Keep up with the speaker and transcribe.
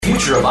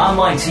future of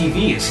online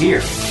TV is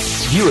here.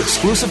 View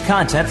exclusive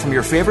content from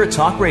your favorite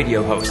talk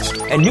radio hosts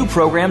and new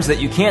programs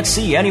that you can't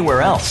see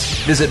anywhere else.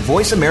 Visit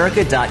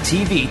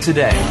voiceamerica.tv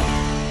today.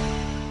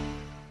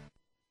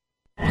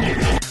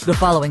 The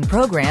following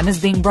program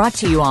is being brought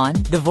to you on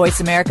the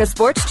Voice America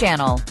Sports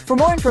Channel. For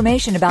more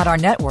information about our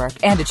network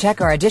and to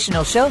check our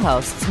additional show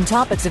hosts and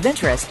topics of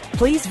interest,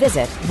 please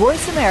visit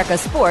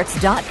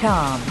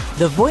voiceamericasports.com.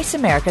 The Voice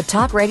America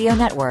Talk Radio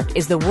Network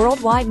is the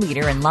worldwide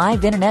leader in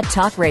live Internet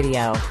talk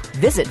radio.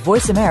 Visit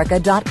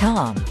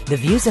voiceamerica.com. The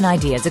views and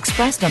ideas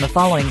expressed on the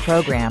following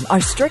program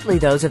are strictly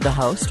those of the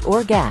host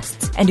or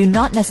guests and do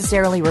not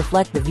necessarily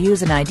reflect the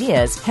views and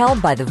ideas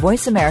held by the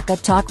Voice America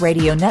Talk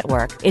Radio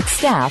Network, its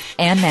staff,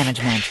 and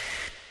management.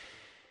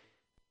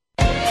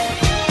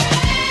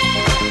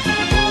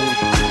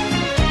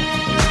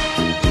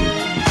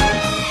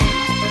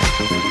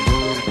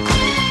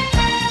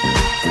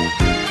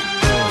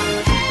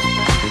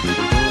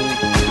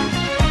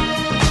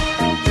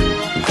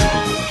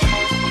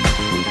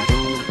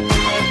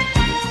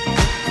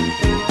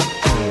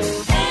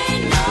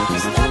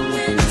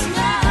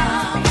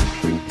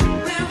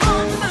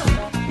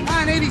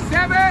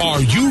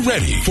 Are you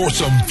ready for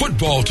some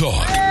football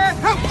talk?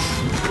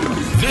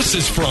 This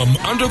is From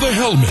Under the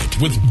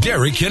Helmet with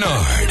Derek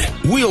Kennard.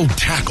 We'll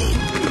tackle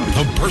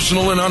the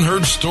personal and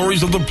unheard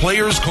stories of the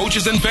players,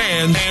 coaches, and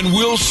fans, and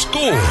we'll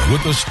score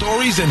with the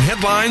stories and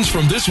headlines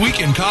from this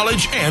week in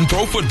college and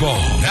pro football.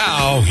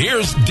 Now,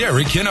 here's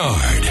Derek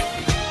Kennard.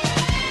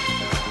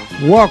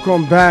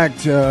 Welcome back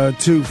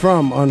to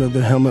From Under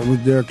the Helmet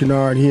with Derek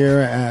Kennard here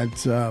at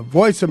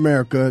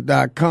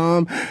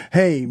voiceamerica.com.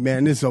 Hey,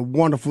 man, it's a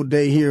wonderful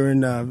day here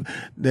in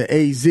the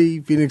AZ,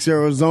 Phoenix,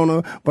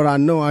 Arizona, but I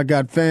know I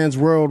got fans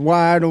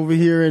worldwide over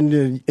here in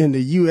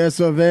the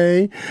US of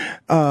A.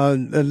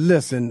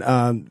 Listen,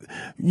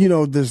 you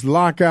know, this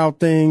lockout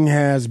thing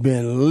has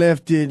been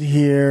lifted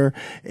here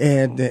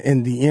in the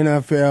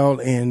NFL,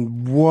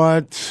 and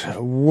what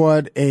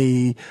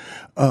a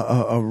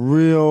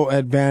real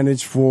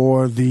advantage for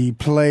the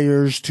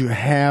players to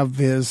have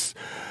this.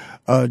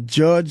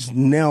 Judge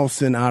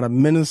Nelson out of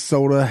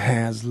Minnesota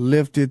has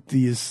lifted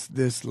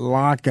this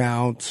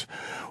lockout,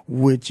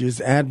 which is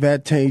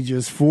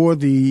advantageous for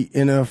the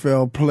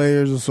NFL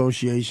Players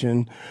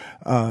Association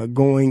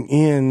going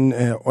in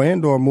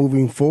and or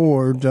moving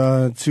forward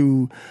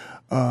to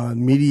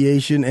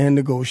mediation and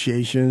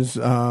negotiations.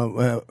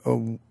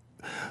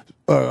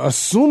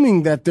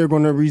 Assuming that they're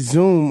going to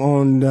resume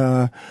on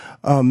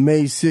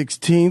May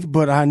 16th,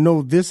 but I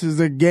know this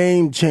is a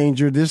game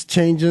changer. This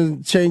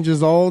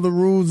changes all the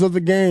rules of the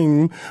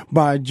game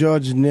by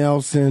Judge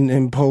Nelson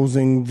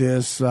imposing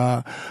this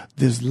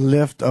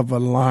lift of a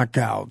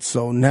lockout.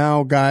 So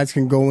now guys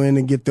can go in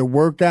and get their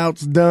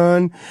workouts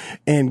done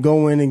and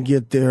go in and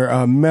get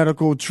their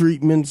medical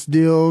treatments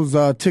deals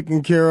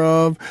taken care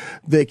of.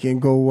 They can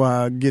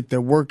go get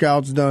their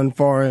workouts done as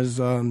far as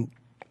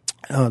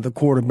the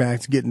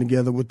quarterbacks getting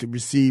together with the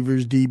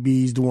receivers,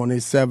 DBs doing their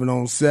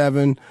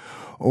 7-on-7,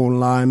 old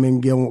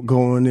linemen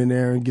going in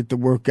there and get the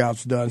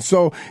workouts done.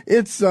 So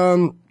it's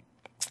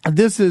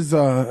this is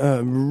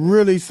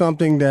really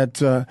something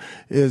that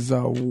is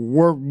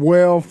worked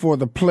well for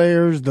the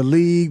players, the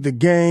league, the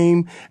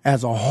game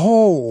as a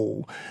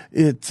whole.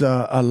 It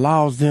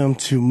allows them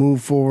to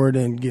move forward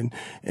and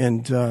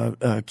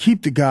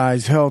keep the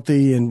guys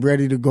healthy and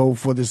ready to go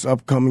for this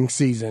upcoming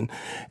season.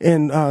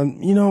 And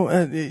you know,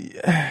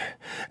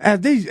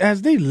 as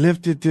they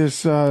lifted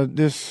this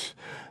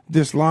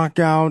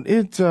lockout,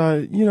 it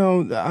you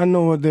know, I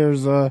know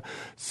there's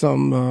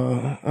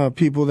some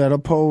people that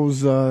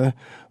oppose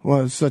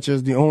such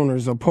as the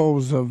owners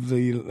oppose of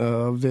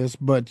this,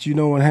 but you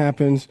know what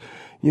happens,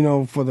 you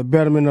know, for the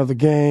betterment of the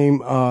game,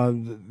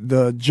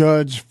 the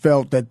judge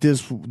felt that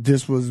this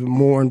was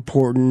more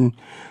important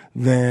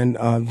than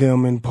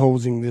them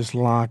imposing this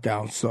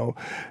lockout. So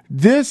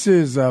this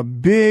is a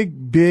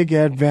big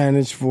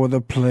advantage for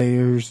the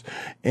players.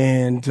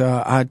 And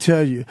I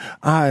tell you,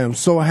 I am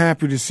so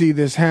happy to see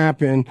this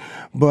happen.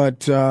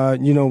 But,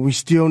 you know, we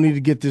still need to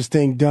get this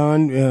thing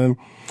done.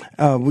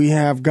 We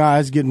have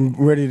guys getting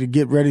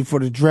ready for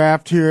the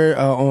draft here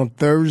on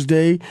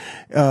Thursday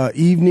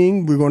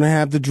evening. We're going to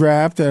have the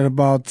draft at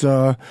about,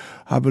 I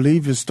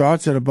believe it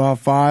starts at about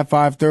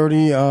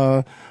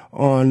 5:30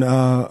 on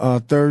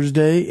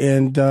Thursday,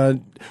 and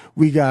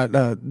we got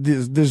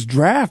this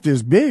draft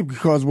is big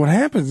because what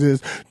happens is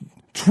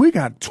we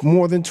got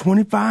more than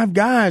 25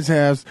 guys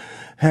has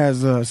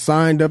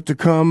signed up to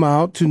come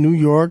out to New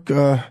York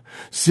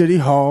City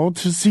Hall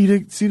to see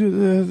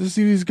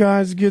these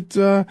guys get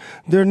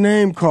their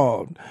name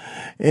called.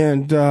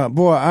 And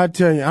boy, I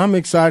tell you, I'm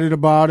excited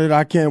about it.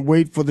 I can't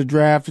wait for the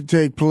draft to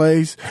take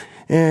place.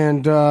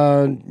 And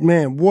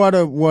man, what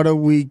a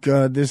week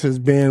this has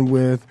been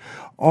with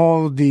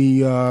all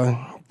the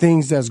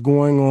things that's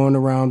going on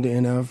around the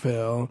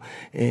NFL,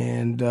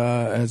 and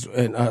as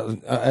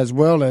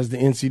well as the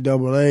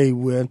NCAA,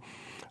 with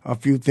a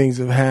few things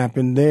have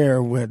happened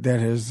there that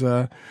has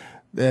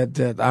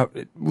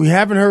we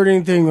haven't heard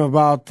anything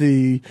about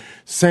the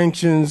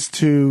sanctions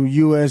to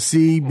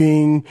USC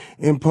being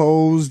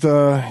imposed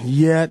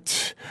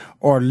yet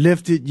or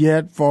lifted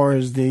yet, far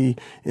as the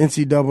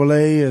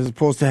NCAA is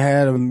supposed to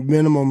have a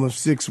minimum of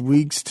 6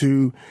 weeks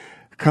to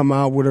come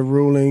out with a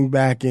ruling.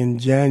 Back in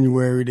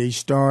January they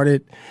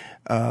started.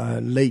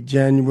 Late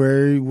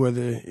January, where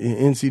the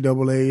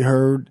NCAA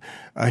heard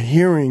a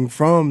hearing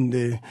from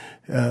the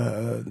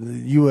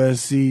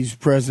USC's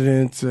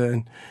president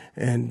and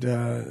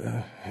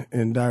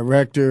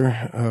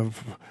director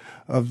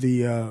of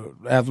the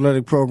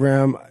athletic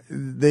program.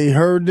 They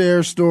heard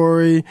their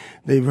story.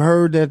 They've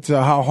heard that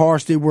how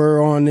harsh they were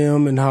on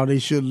them and how they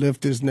should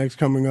lift this next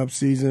coming up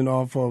season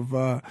off of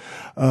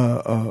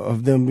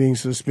them being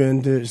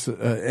suspended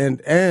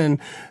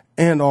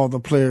and all the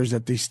players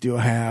that they still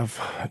have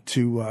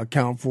to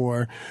account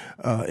for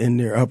in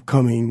their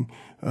upcoming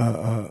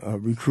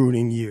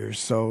recruiting years.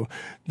 So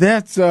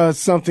that's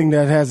something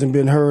that hasn't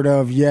been heard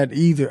of yet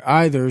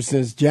either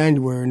since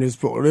January. And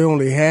they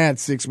only had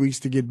 6 weeks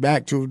to get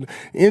back to.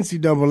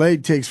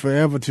 NCAA takes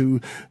forever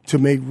to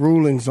make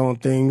rulings on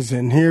things,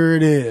 and here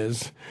it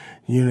is.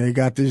 You know, they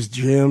got this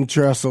Jim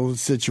Tressel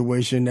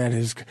situation that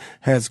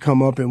has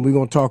come up, and we're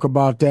going to talk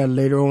about that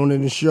later on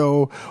in the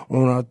show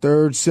on our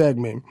third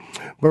segment.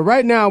 But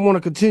right now, I want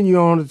to continue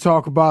on to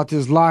talk about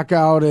this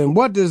lockout and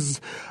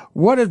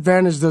what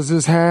advantage does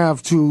this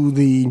have to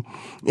the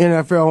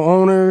NFL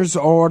owners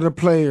or the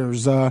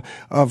players?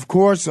 Of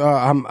course,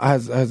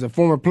 as a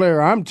former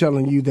player, I'm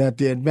telling you that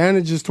the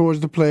advantages towards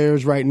the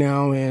players right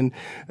now, and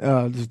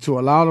to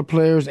allow the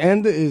players,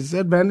 and is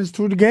advantage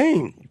to the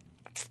game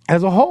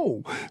as a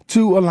whole,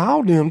 to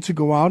allow them to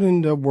go out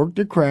and work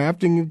their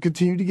craft and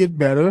continue to get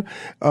better,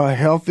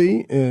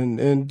 healthy,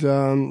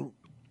 and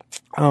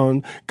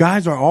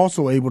guys are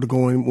also able to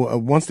go in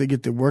once they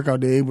get the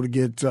workout. They're able to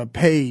get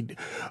paid.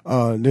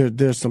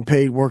 There's some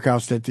paid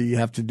workouts that they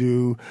have to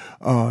do.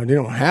 They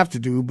don't have to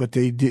do, but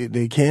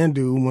they can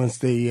do once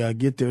they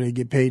get there. They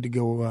get paid to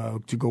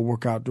go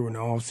work out during the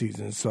off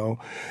season. So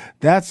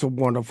that's a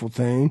wonderful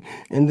thing.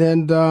 And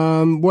then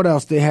what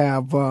else they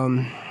have?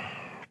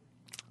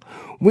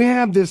 We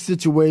have this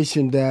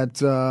situation that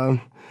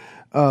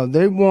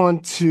they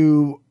want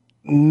to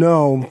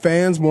know,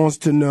 fans wants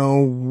to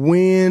know,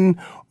 when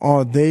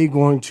are they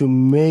going to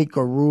make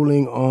a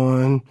ruling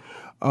on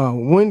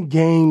when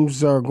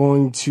games are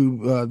going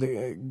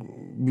to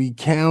be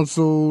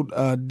canceled,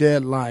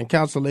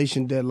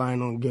 cancellation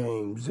deadline on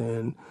games.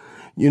 And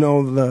you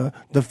know,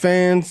 the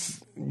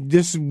fans,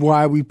 this is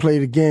why we play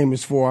the game,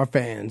 is for our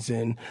fans,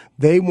 and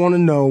they want to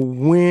know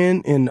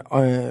when in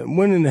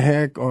the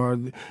heck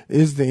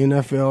is the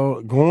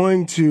NFL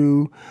going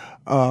to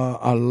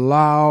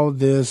allow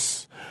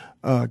this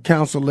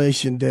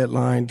cancellation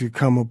deadline to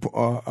come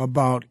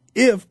about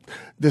if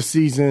the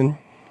season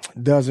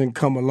doesn't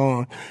come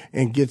along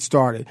and get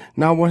started.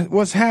 Now,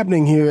 what's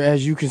happening here,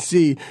 as you can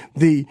see,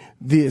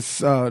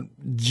 this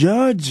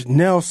Judge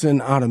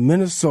Nelson out of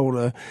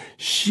Minnesota,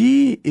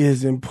 she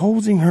is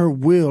imposing her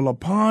will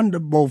upon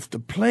both the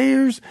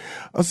Players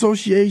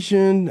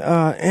Association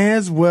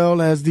as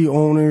well as the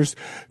owners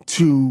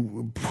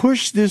to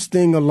push this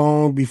thing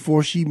along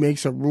before she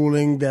makes a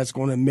ruling that's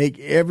going to make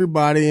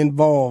everybody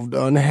involved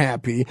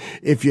unhappy.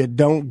 If you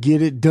don't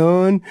get it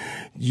done,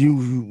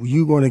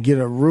 you're going to get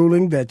a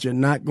ruling that you're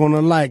not going to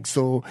like.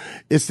 So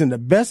it's in the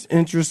best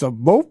interest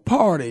of both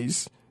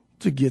parties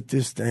to get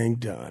this thing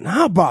done.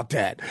 How about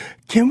that?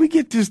 Can we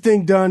get this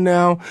thing done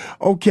now?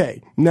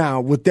 Okay.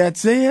 Now, with that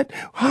said,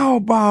 how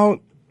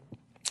about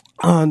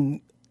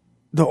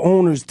the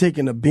owners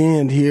taking a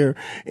bend here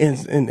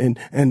and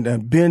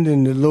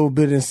bending a little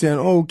bit and saying,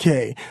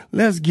 okay,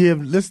 let's do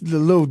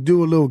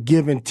a little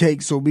give and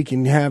take so we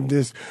can have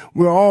this.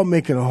 We're all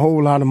making a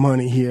whole lot of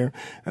money here,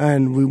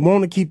 and we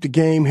want to keep the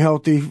game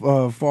healthy,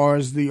 as far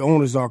as the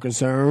owners are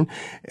concerned,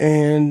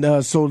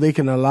 and so they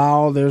can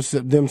allow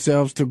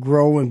themselves to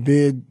grow and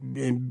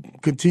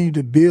continue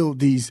to build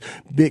these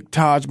big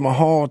Taj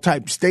Mahal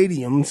type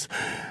stadiums,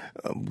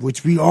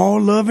 which we all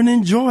love and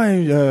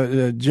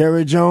enjoy.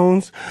 Jerry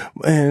Jones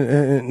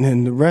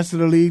and the rest of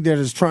the league that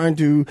is trying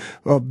to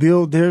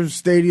build their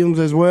stadiums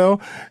as well.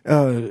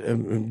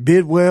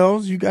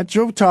 Bidwell's, you got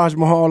your Taj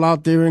Mahal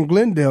out there in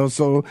Glendale,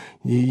 so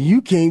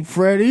you can't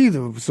fret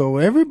either. So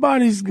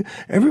everybody's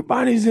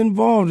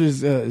involved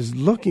is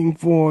looking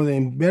for the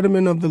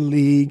betterment of the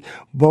league,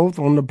 both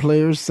on the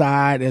players'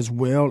 side as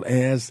well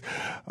as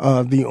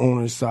the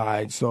owner's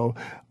side. So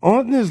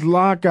on this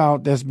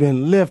lockout that's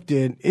been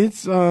lifted,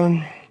 it's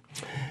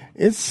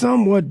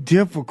somewhat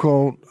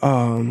difficult.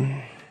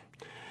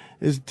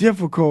 It's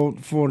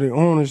difficult for the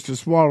owners to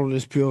swallow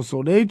this pill,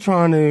 so they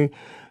trying to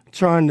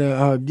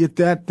get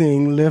that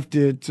thing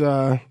lifted,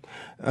 or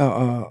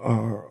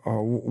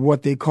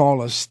what they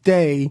call a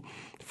stay,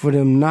 for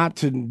them not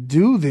to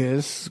do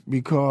this,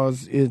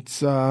 because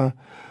it's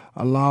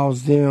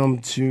allows them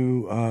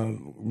to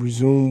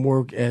resume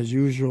work as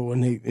usual,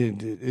 and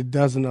it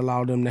doesn't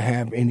allow them to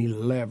have any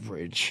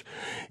leverage.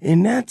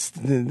 And that's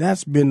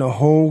been the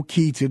whole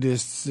key to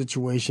this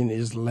situation,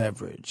 is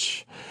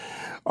leverage.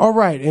 All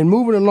right, and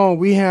moving along,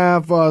 we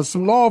have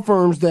some law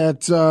firms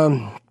that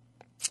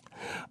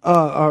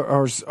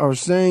are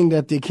saying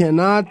that they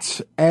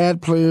cannot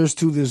add players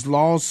to this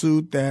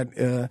lawsuit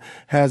that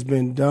has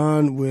been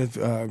done with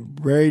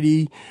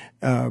Brady.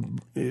 I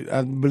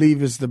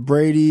believe it's the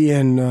Brady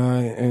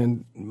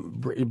and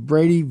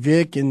Brady,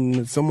 Vic,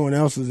 and someone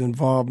else is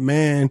involved.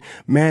 Manning.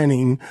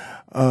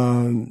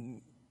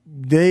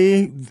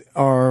 They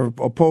are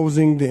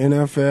opposing the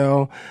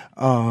NFL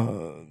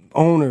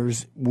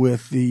owners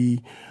with the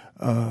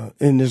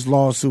in this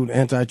lawsuit,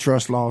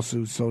 antitrust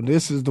lawsuit. So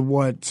this is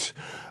what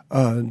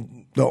the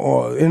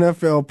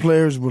NFL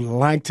players would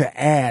like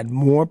to add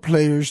more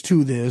players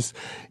to this,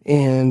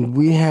 and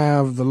we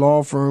have the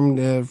law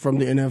firm from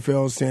the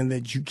NFL saying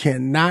that you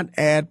cannot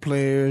add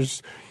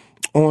players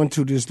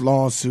onto this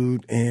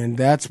lawsuit, and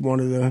that's one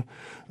of the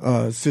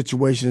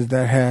situations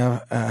that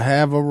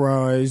have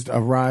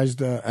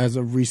arisen as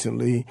of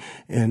recently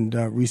in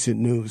recent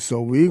news.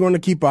 So we're going to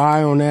keep an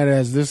eye on that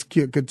as this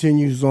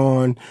continues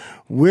on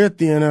with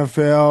the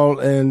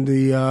NFL and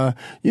the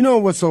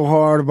what's so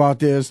hard about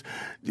this.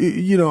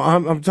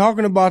 I'm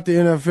talking about the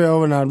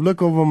NFL, and I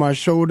look over my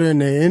shoulder,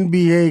 and the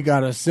NBA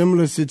got a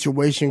similar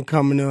situation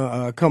coming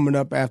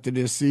up after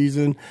this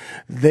season.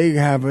 They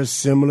have a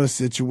similar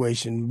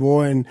situation,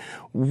 boy,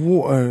 and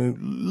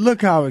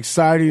look how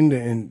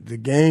exciting the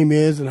game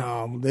is, and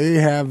how they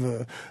have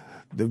the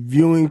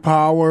viewing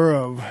power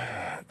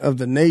of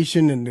the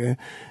nation and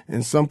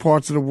in some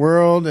parts of the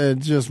world,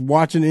 and just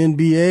watching the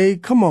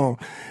NBA. Come on.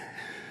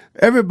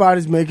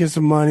 Everybody's making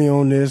some money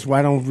on this.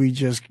 Why don't we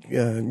just,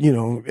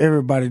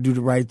 everybody do the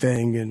right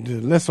thing,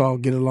 and let's all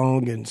get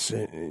along and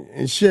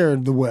share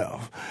the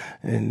wealth.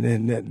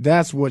 And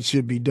that's what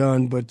should be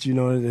done. But,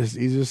 it's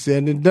easier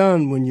said than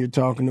done when you're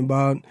talking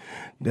about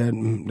that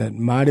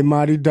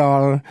mighty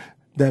dollar,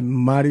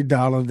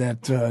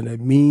 that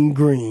mean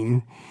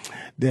green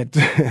that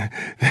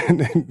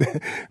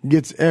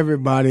gets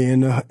everybody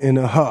in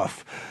a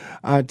huff.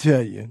 I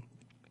tell you.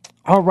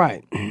 All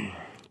right.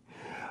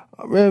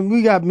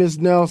 We got Ms.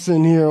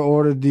 Nelson here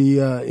ordered the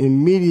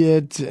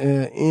immediate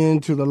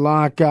end to the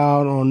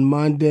lockout on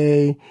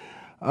Monday,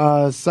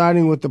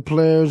 siding with the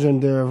players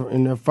in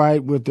their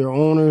fight with their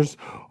owners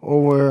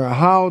over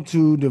how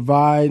to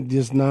divide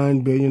this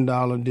 $9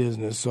 billion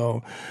business.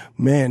 So,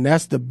 man,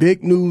 that's the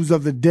big news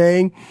of the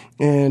day.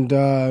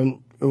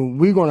 And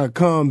we're going to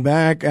come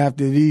back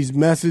after these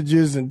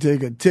messages and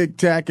take a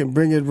tic-tac and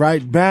bring it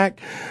right back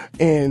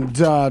and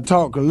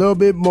talk a little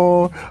bit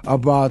more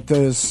about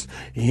this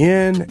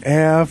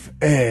NFL.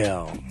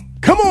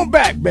 Come on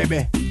back,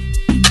 baby.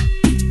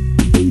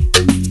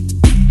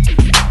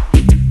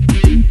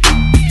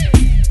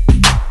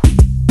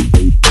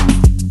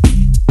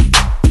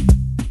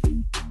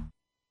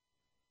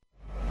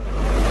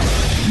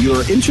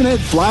 Your internet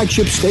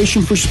flagship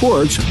station for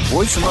sports,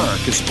 Voice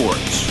America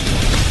Sports.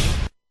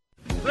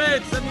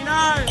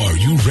 Are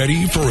you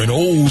ready for an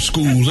old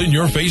school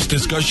in-your-face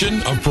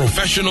discussion of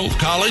professional,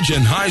 college,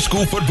 and high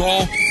school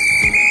football?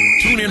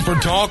 Tune in for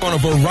talk on a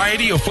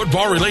variety of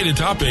football-related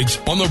topics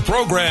on the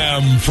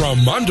program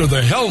From Under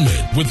the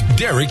Helmet with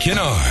Derek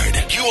Kennard.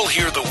 You will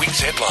hear the week's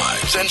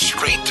headlines and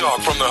straight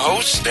talk from the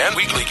hosts and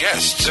weekly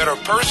guests that are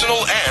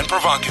personal and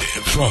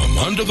provocative. From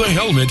Under the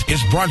Helmet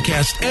is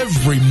broadcast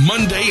every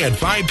Monday at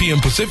 5 p.m.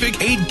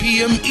 Pacific, 8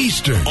 p.m.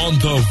 Eastern on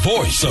the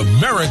Voice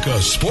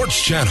America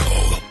Sports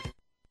Channel.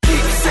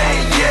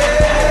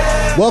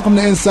 Welcome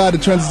to Inside the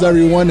Trenches,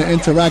 everyone, the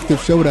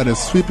interactive show that is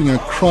sweeping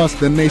across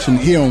the nation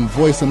here on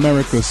Voice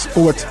America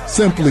Sports,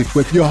 simply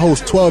with your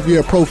host,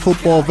 12-year pro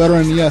football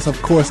veteran, yes, of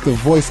course, the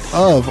voice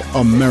of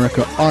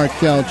America,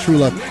 Arkell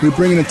Trula. We're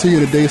bringing it to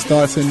you today,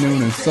 starts at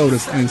noon, and so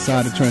does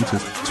Inside the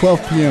Trenches,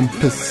 12 p.m.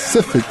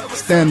 Pacific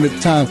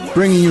Standard Time,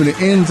 bringing you the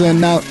ins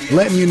and out,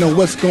 letting you know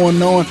what's going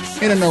on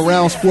in and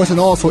around sports and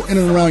also in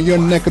and around your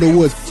neck of the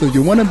woods. So if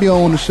you want to be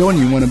on the show and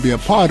you want to be a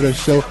part of the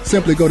show,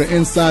 simply go to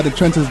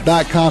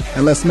InsideTheTrenches.com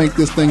and let's make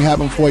this thing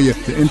happen for you.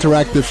 The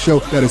interactive show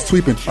that is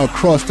sweeping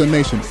across the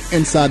nation.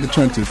 Inside the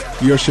Trenches,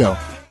 your show.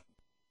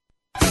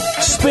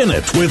 Spin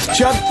It with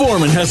Chuck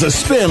Foreman has a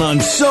spin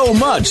on so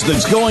much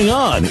that's going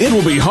on. It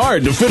will be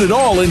hard to fit it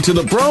all into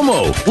the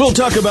promo. We'll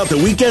talk about the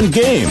weekend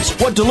games,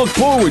 what to look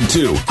forward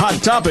to, hot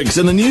topics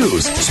in the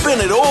news. Spin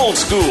It old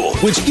school,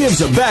 which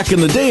gives a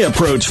back-in-the-day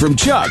approach from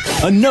Chuck.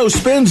 A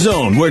no-spin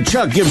zone where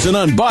Chuck gives an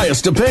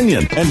unbiased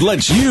opinion and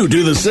lets you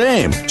do the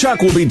same.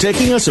 Chuck will be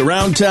taking us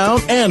around town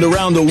and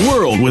around the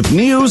world with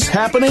news,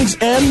 happenings,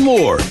 and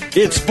more.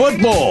 It's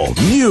football,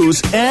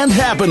 news, and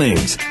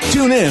happenings.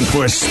 Tune in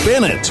for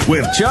Spin It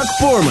with Chuck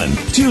Foreman,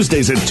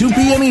 Tuesdays at 2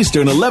 p.m.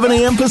 Eastern, 11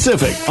 a.m.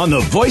 Pacific on the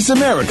Voice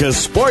America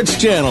Sports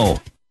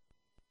Channel.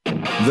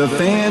 The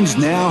fans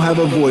now have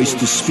a voice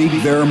to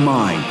speak their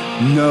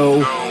mind.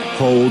 No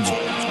holds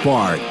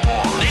barred.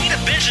 They need to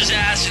bitch his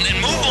ass and then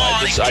move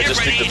on. I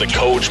just think that the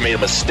coach made a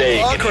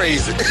mistake. All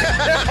crazy.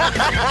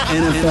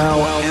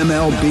 NFL,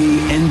 MLB,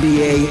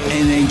 NBA,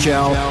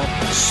 NHL.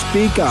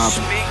 Speak up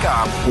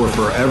or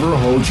forever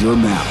hold your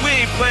mouth. We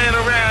ain't playing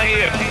around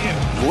here.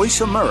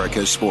 Voice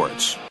America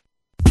Sports.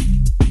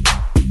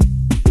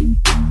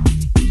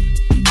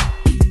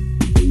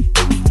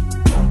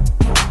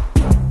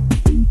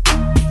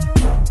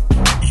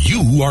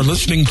 You are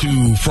listening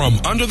to From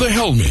Under the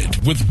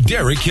Helmet with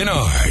Derek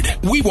Kennard.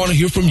 We want to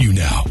hear from you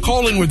now.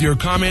 Call in with your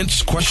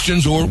comments,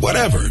 questions, or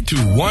whatever to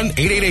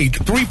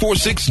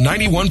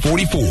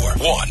 1-888-346-9144.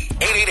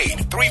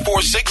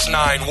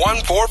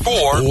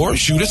 1-888-346-9144. Or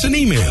shoot us an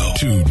email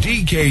to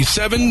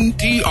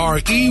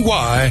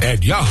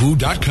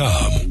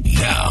dk7trey@yahoo.com.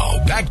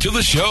 Now, back to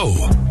the show.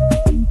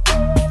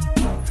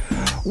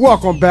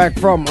 Welcome back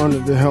from Under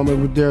the Helmet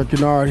with Derek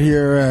Kennard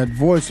here at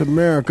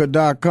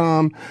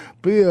voiceamerica.com.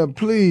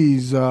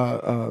 Please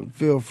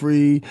feel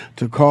free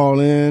to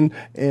call in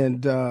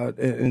and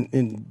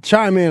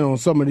chime in on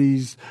some of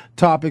these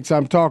topics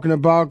I'm talking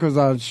about, because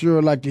I'd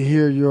sure like to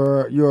hear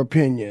your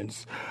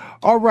opinions.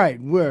 All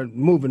right, we're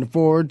moving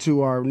forward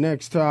to our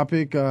next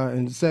topic.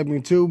 In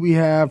segment 2, we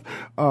have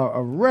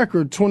a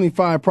record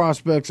 25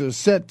 prospects are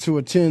set to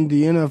attend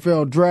the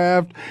NFL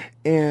draft.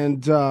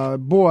 And,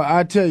 boy,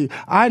 I tell you,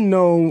 I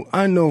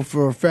know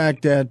for a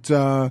fact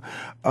that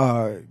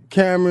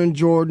Cameron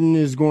Jordan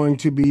is going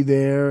to be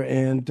there,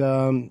 and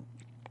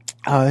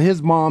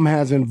his mom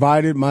has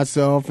invited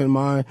myself and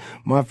my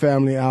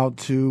family out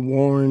to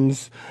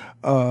Warren's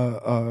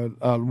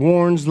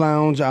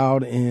Lounge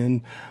out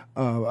in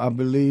I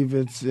believe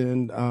it's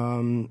in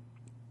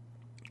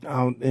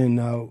out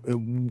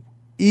in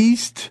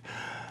East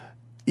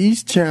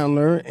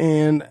Chandler,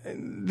 and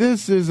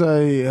this is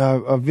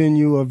a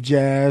venue of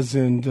jazz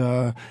and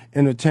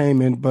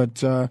entertainment.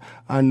 But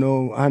I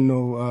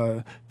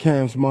know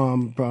Cam's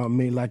mom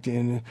may like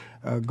to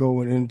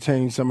go and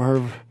entertain some of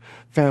her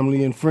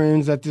family and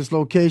friends at this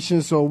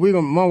location. So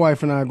my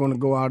wife and I are going to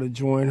go out and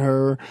join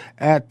her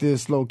at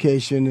this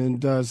location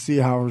and see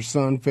how her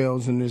son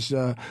fails in this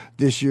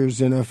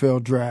year's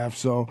NFL draft.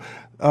 So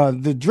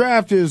the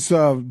draft is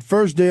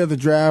first day of the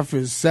draft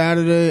is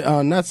Saturday,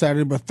 not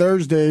Saturday, but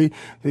Thursday,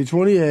 the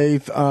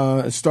 28th.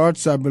 It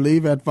starts, I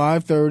believe, at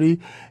 5:30.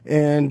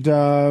 And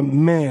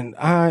man,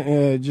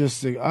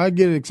 I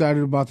get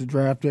excited about the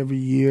draft every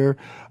year.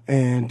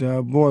 And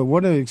boy,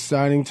 what an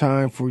exciting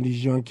time for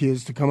these young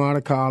kids to come out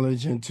of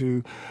college and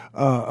to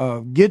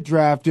get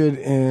drafted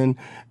and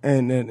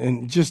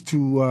just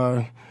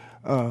to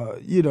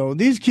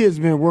these kids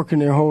have been working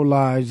their whole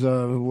lives,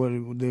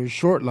 their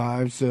short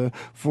lives,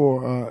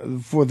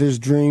 for this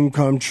dream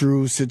come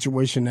true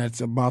situation that's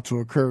about to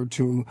occur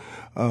to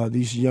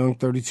these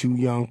 32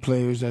 young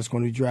players that's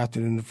going to be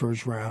drafted in the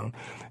first round.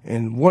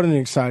 And what an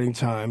exciting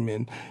time.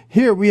 And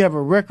here we have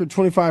a record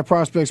 25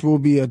 prospects will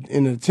be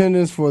in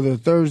attendance for the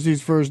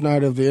Thursday's first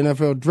night of the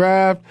NFL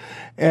draft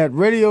at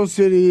Radio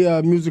City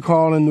Music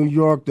Hall in New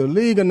York. The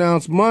league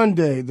announced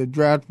Monday the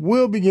draft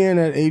will begin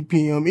at 8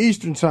 p.m.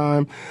 Eastern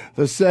Time.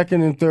 The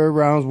second and third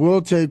rounds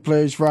will take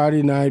place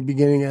Friday night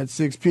beginning at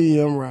 6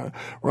 p.m.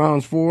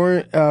 Rounds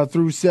 4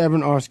 through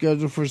 7 are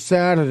scheduled for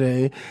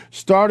Saturday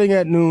starting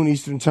at noon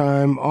Eastern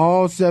Time.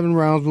 All 7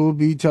 rounds will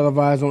be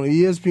televised on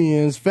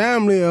ESPN's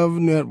family of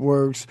networks.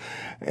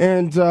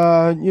 And,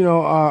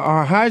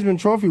 our Heisman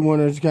Trophy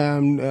winners,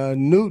 Cam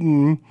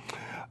Newton,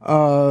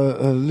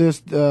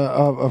 list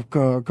of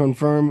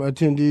confirmed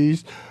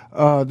attendees.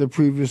 The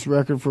previous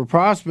record for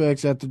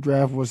prospects at the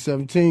draft was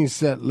 17,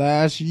 set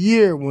last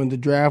year when the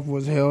draft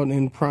was held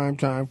in prime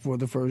time for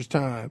the first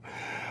time.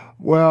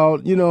 Well,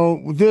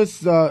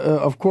 this,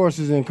 of course,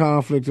 is in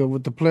conflict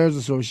with the Players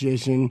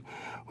Association,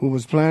 who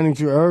was planning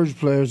to urge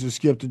players to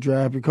skip the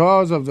draft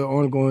because of the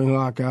ongoing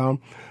lockout.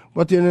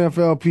 But the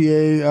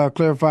NFLPA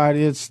clarified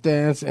its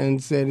stance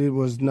and said it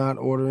was not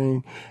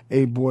ordering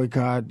a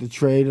boycott. The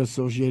trade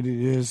associated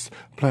is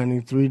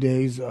planning 3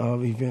 days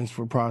of events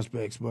for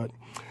prospects, but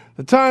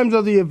the times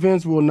of the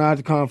events will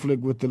not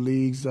conflict with the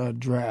league's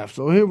draft.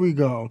 So here we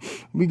go.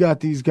 We got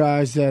these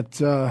guys that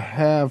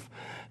have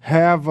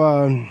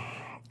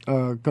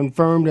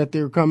confirmed that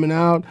they're coming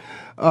out.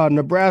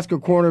 Nebraska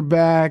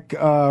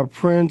cornerback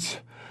Prince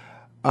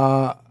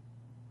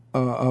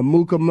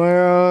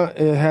Mukamara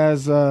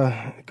has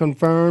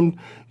confirmed.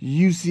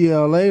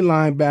 UCLA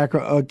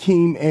linebacker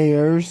Akeem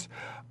Ayers,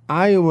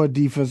 Iowa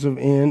defensive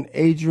end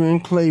Adrian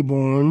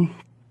Claiborne,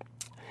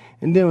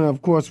 and then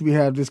of course we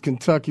have this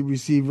Kentucky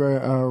receiver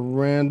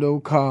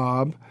Randall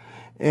Cobb,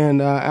 and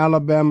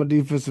Alabama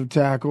defensive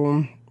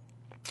tackle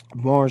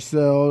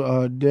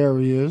Marcel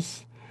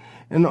Darius,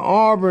 and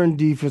Auburn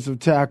defensive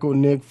tackle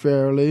Nick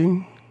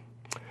Fairley.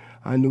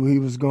 I knew he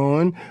was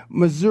going.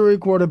 Missouri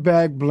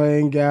quarterback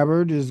Blaine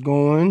Gabbert is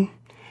going.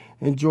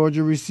 And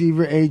Georgia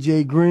receiver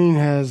A.J. Green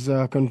has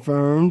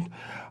confirmed.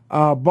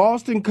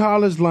 Boston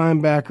College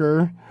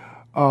linebacker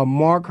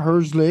Mark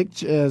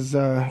Herzlich has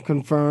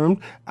confirmed.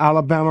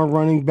 Alabama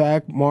running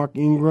back Mark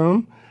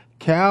Ingram.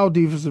 Cal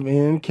defensive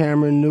end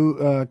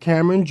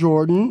Cameron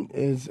Jordan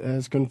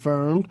has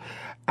confirmed.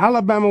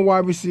 Alabama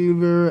wide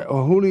receiver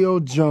Julio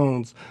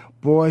Jones.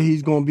 Boy,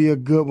 he's going to be a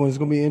good one. It's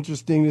going to be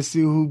interesting to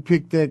see who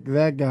picked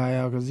that guy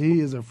out, because he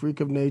is a freak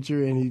of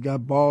nature and he's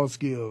got ball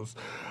skills.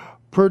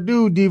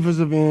 Purdue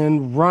defensive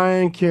end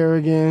Ryan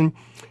Kerrigan,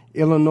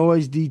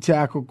 Illinois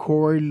D-tackle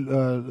Corey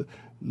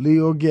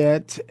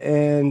Leoget,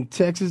 and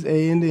Texas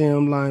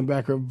A&M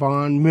linebacker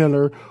Von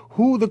Miller,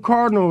 who the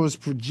Cardinals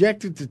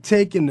projected to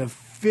take in the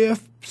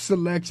 5th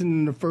selection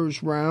in the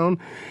first round.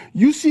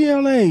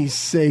 UCLA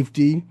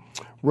safety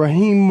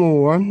Raheem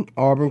Moore,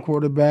 Auburn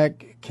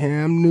quarterback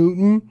Cam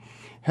Newton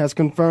has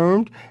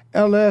confirmed.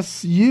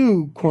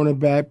 LSU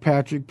cornerback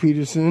Patrick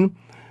Peterson,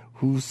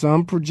 who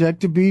some project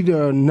to be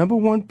the number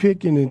 1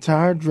 pick in the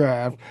entire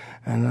draft,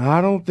 and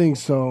I don't think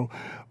so,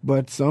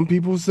 but some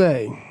people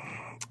say.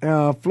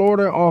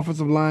 Florida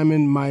offensive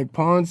lineman Mike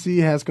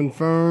Pouncey has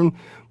confirmed.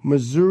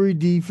 Missouri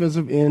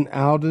defensive end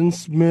Aldon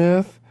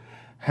Smith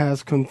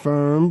has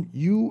confirmed.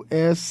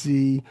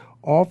 USC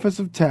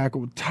offensive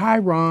tackle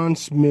Tyron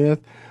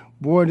Smith.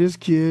 Boy, this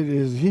kid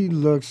he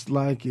looks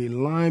like a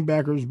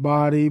linebacker's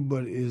body,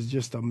 but is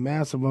just a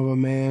massive of a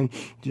man,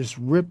 just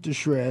ripped to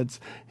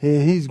shreds.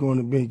 He's going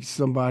to make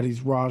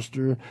somebody's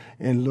roster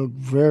and look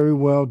very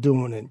well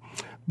doing it.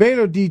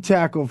 Baylor D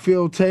tackle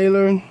Phil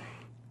Taylor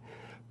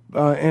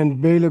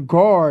and Baylor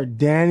guard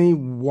Danny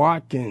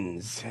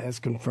Watkins has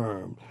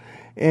confirmed.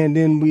 And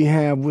then we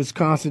have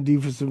Wisconsin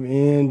defensive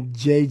end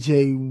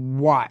J.J.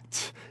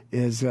 Watt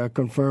is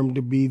confirmed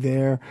to be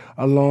there,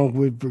 along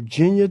with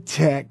Virginia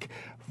Tech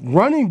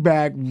running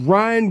back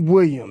Ryan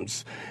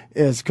Williams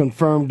is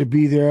confirmed to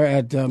be there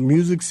at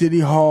Music City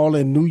Hall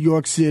in New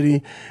York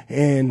City,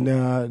 and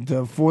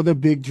for the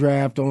big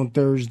draft on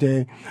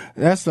Thursday.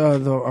 That's a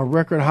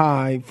record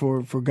high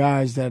for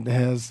guys that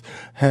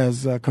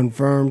has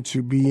confirmed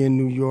to be in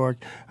New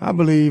York. I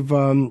believe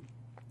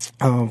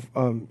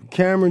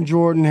Cameron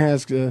Jordan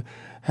has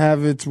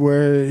have it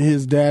where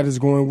his dad is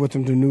going with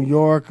him to New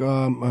York.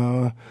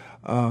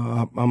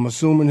 I'm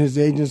assuming his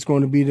agent's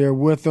going to be there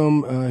with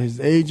him, his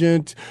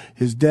agent,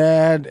 his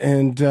dad,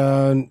 and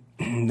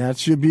that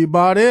should be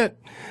about it.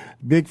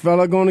 Big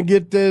fella going to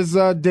get this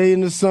day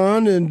in the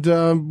sun, and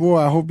boy,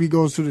 I hope he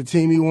goes to the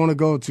team he want to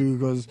go to,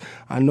 because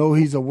I know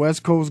he's a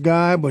West Coast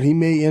guy, but he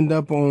may end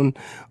up on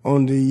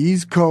the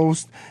East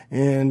Coast,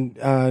 and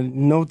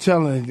no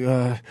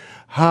telling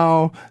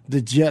how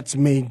the Jets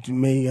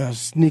may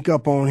sneak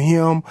up on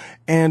him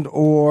and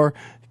or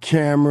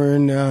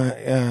Cameron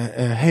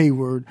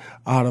Hayward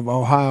out of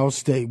Ohio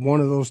State. One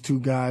of those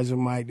two guys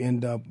might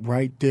end up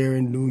right there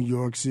in New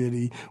York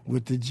City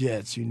with the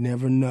Jets. You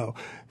never know,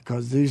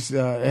 because these,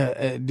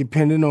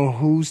 depending on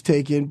who's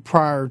taken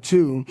prior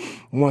to,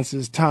 once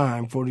it's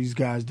time for these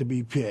guys to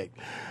be picked.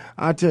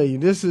 I tell you,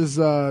 this is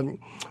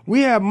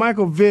we have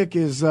Michael Vick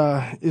is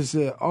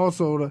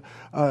also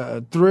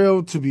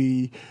thrilled to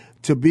be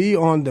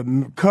on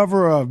the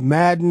cover of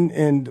Madden,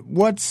 and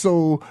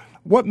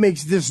what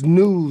makes this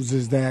news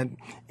is that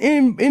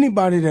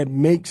anybody that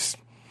makes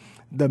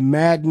the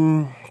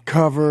Madden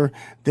cover,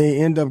 they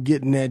end up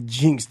getting that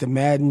jinx, the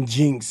Madden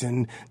jinx,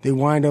 and they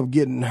wind up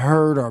getting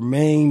hurt or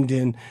maimed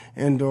and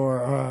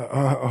or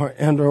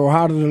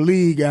out of the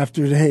league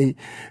after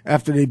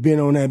they've been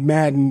on that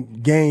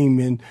Madden game.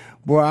 And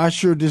boy, I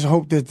sure just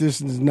hope that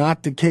this is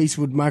not the case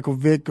with Michael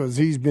Vick, because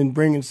he's been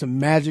bringing some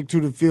magic to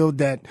the field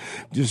that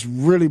just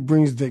really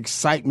brings the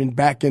excitement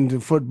back into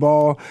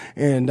football.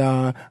 And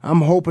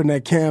I'm hoping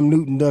that Cam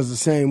Newton does the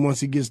same once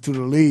he gets to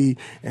the league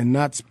and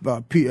not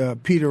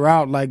peter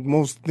out like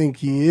most think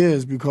he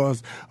is,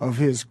 because of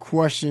his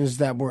questions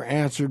that were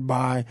answered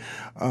by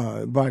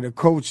the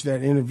coach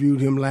that interviewed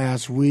him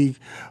last week,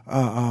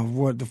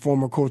 the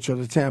former coach of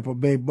the Tampa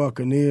Bay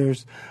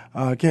Buccaneers.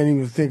 I can't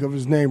even think of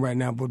his name right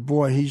now, but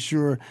boy, he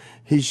sure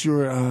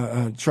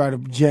try to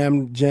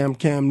jam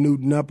Cam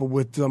Newton up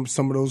with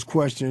some of those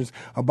questions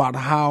about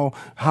how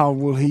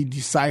will he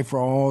decipher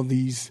all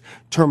these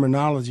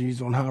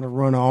terminologies on how to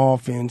run an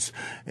offense,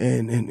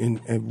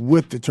 and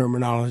with the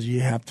terminology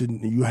you have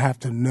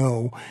to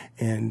know.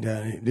 And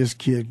this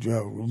kid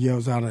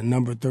yells out a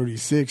number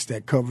 36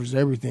 that covers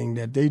everything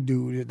that they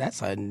do.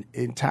 That's an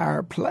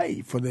entire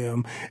play for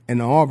them in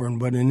Auburn,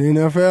 but in the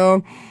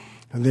NFL,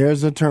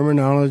 there's a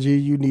terminology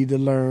you need to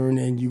learn,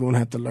 and you're going to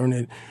have to learn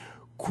it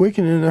quick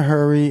and in a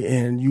hurry,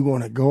 and you're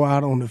going to go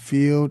out on the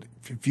field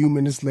a few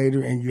minutes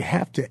later, and you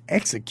have to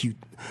execute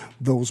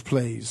those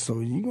plays. So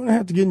you're going to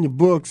have to get in your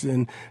books,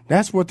 and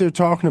that's what they're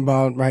talking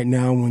about right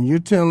now. When you're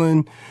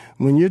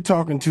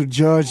talking to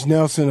Judge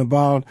Nelson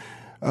about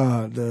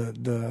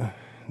the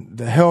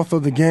health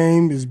of the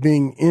game is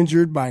being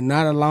injured by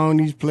not allowing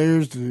these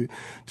players to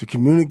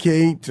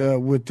communicate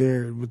with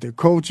their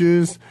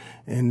coaches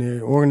and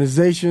their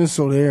organizations,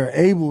 so they are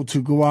able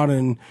to go out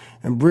and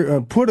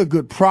put a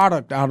good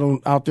product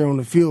out there on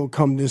the field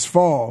come this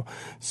fall.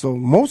 So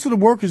most of the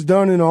work is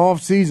done in the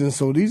off season.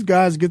 So these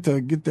guys get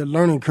their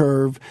learning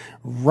curve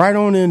right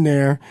on in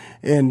there,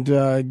 and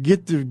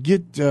get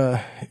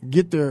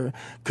their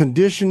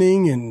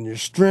conditioning and your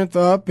strength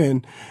up,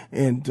 and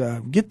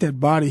get that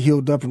body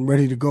healed up and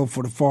ready to go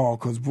for the fall.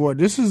 Because boy,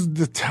 this is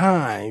the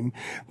time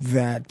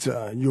that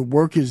your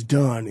work is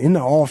done in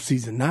the off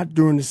season, not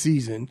during the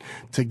season,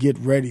 to get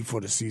ready for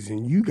the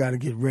season. You got to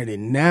get ready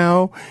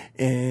now,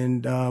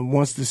 and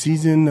once the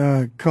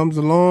season comes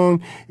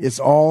along, it's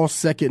all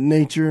second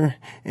nature,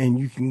 and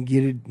you can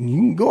get it. You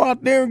can go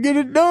out there and get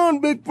it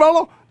done, big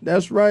fella.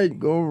 That's right.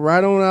 Go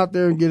right on out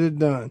there and get it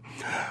done.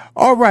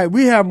 All right,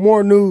 we have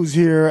more news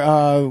here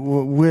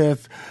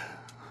with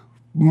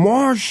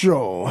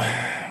Marshall.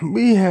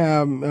 We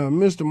have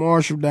Mr.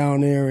 Marshall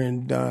down there,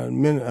 and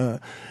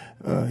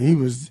he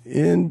was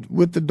in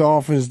with the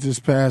Dolphins this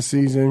past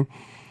season,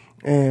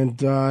 and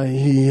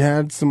he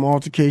had some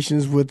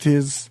altercations with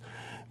his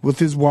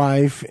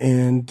wife,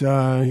 and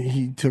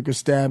he took a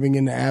stabbing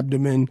in the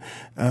abdomen.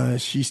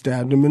 She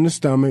stabbed him in the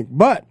stomach,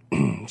 but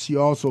she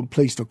also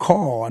placed a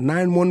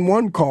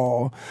 911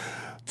 call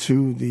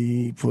to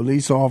the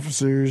police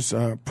officers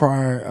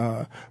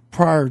prior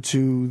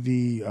to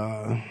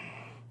the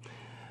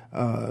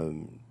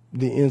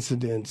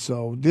incident.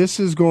 So this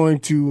is going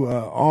to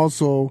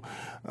also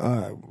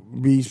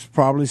be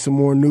probably some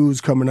more news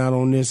coming out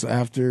on this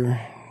after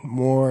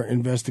more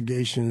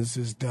investigations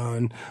is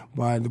done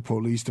by the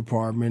police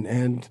department,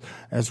 and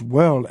as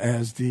well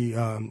as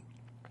the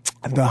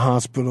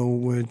hospital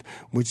with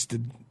which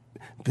the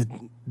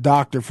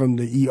doctor from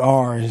the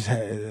ER has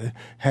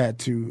had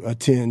to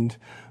attend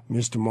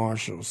Mr.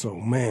 Marshall. So,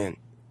 man,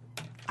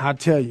 I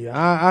tell you,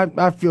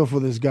 I feel for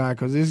this guy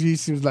because he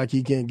seems like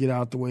he can't get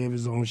out the way of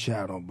his own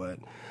shadow. But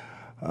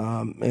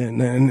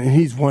and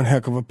he's one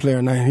heck of a player,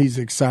 and he's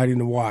exciting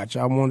to watch.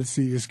 I want to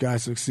see this guy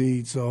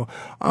succeed, so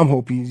I'm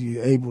hoping he's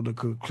able to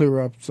clear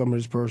up some of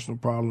his personal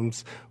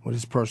problems with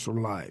his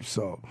personal life.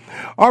 So,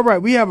 all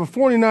right, we have a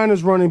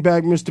 49ers running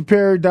back. Mr.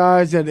 Perry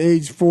dies at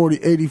age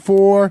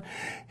 84.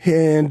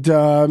 And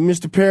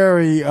Mr.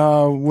 Perry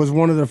was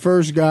one of the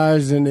first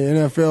guys in the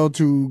NFL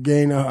to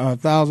gain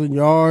 1,000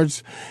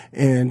 yards,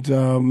 and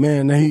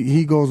man,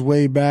 he goes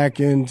way back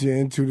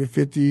into the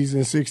 50s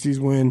and 60s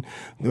when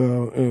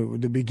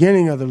the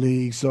beginning of the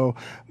league. So,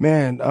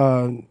 man,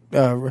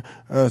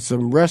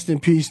 some rest in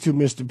peace to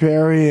Mr.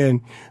 Perry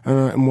and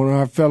one of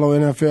our fellow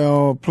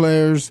NFL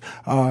players.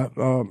 I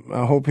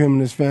hope him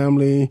and his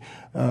family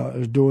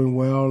is doing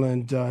well,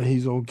 and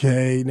he's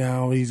okay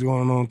now. He's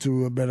going on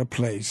to a better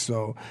place.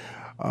 So,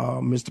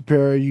 Mr.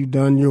 Perry, you've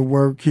done your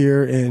work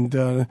here, and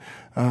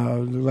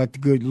like the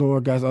good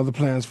Lord got other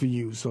plans for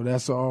you. So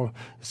that's all.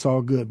 It's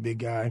all good, big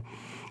guy.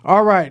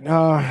 All right,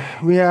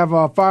 we have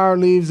Fire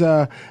leaves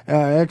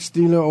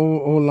ex-Steeler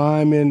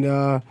O-lineman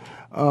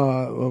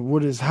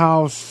with his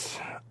house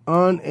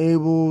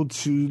unable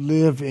to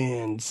live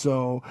in.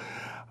 So,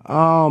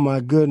 oh my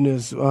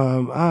goodness,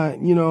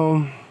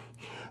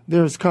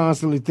 there's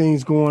constantly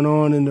things going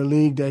on in the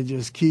league that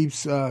just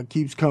keeps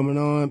coming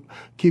up,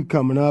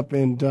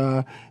 and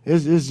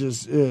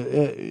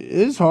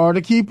it's hard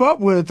to keep up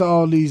with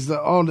all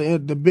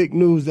the big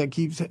news that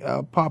keeps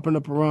popping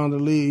up around the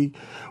league,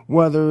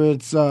 whether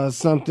it's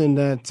something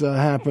that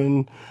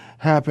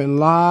happened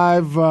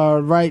live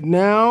right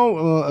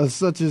now,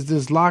 such as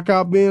this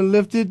lockout being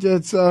lifted.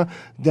 That's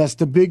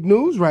the big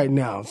news right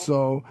now.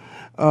 So.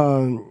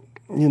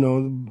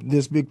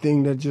 This big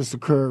thing that just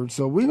occurred.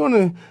 So we're going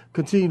to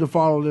continue to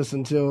follow this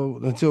until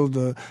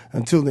the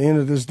end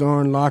of this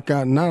darn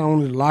lockout. Not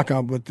only the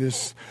lockout, but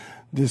this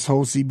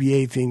whole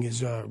CBA thing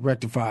is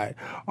rectified.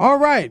 All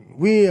right,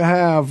 we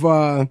have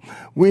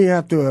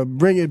to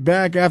bring it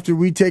back after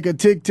we take a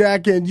tic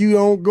tac, and you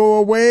don't go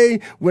away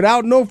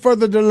without no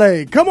further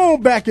delay. Come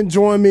on back and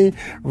join me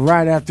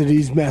right after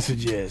these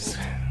messages.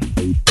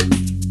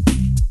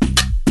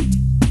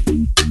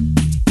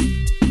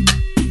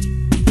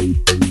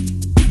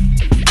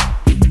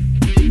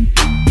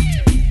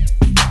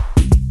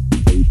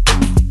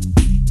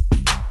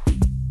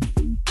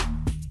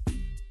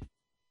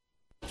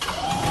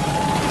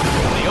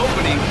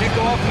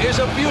 Is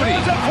a beauty.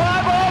 There's a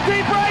fly ball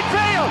deep right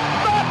field.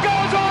 Back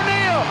goes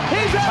O'Neal.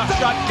 He's at the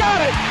shot.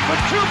 Got it with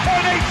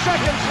 2.8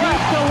 seconds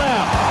left. To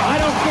left. I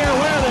don't care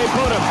where they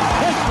put him.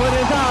 This one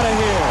is out of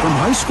here. From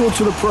high school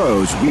to the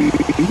pros,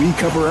 we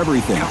cover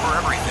everything.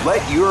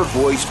 Let your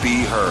voice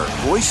be heard.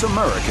 Voice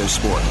America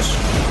Sports.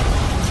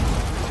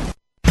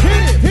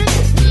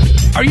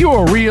 Are you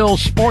a real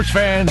sports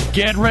fan?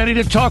 Get ready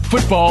to talk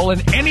football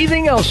and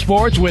anything else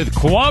sports with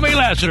Kwame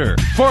Lassiter,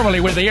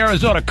 formerly with the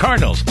Arizona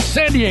Cardinals,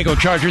 San Diego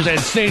Chargers, and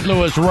St.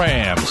 Louis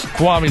Rams.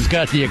 Kwame's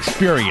got the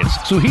experience,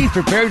 so he's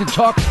prepared to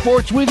talk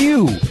sports with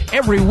you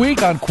every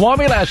week on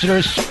Kwame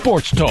Lassiter's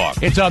Sports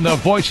Talk. It's on the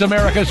Voice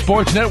America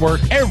Sports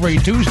Network every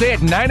Tuesday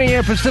at 9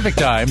 a.m. Pacific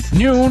Time,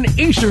 noon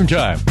Eastern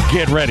Time.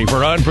 Get ready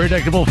for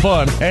unpredictable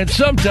fun and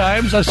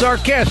sometimes a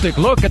sarcastic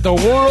look at the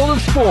world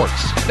of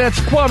sports. That's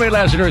Kwame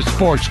Lassiter's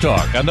Sports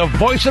Talk on the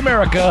Voice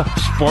America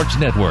Sports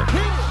Network.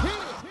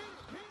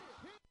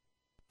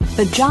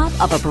 The job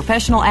of a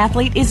professional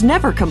athlete is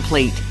never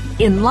complete.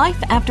 In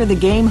Life After the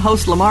Game,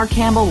 host Lamar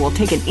Campbell will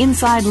take an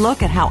inside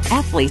look at how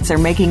athletes are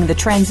making the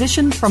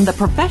transition from the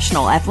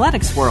professional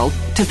athletics world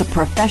to the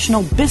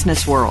professional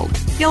business world.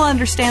 You'll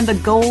understand the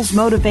goals,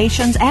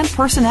 motivations, and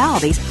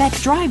personalities that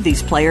drive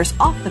these players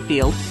off the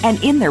field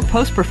and in their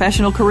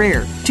post-professional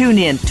career. Tune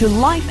in to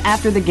Life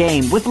After the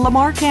Game with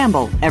Lamar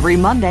Campbell every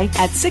Monday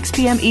at 6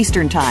 p.m.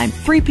 Eastern Time,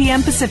 3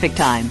 p.m. Pacific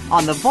Time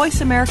on the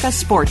Voice America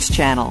Sports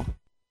Channel.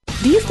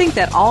 Do you think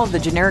that all of the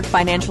generic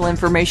financial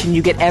information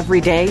you get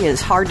every day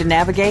is hard to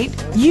navigate?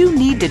 You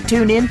need to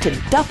tune in to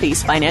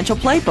Duffy's Financial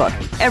Playbook.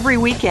 Every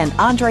weekend,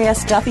 Andre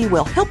S. Duffy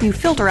will help you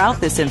filter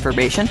out this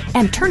information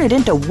and turn it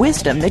into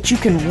wisdom that you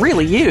can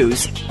really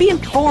use. Be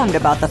informed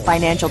about the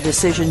financial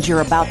decisions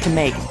you're about to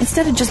make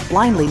instead of just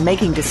blindly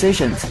making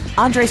decisions.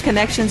 Andre's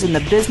connections in the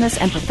business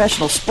and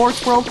professional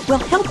sports world will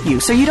help you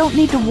so you don't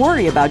need to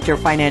worry about your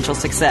financial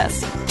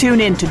success.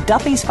 Tune in to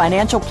Duffy's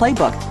Financial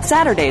Playbook,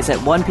 Saturdays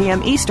at 1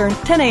 p.m. Eastern,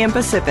 10 a.m.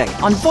 Pacific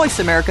on Voice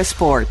America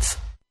Sports.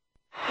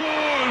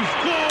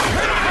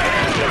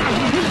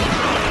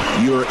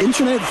 Your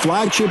internet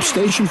flagship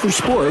station for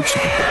sports.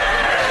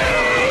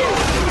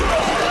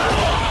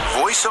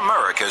 Voice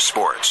America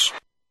Sports.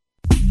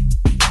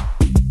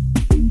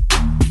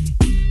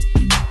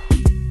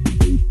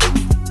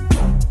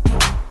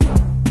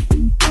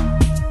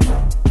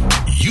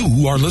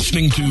 You are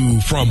listening to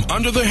From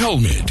Under the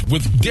Helmet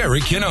with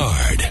Derek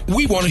Kennard.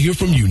 We want to hear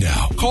from you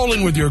now. Call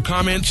in with your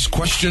comments,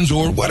 questions,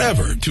 or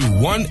whatever to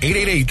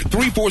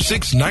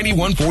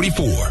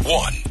 1-888-346-9144.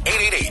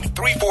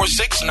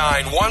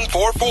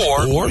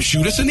 1-888-346-9144. Or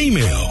shoot us an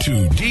email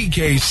to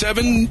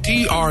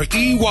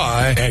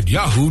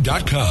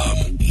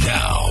dk7trey@yahoo.com.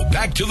 Now,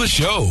 back to the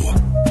show.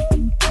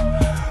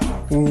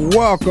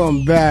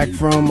 Welcome back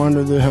from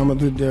Under the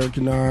Helmet with Derek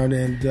Kennard,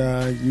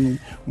 and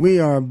we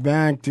are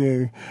back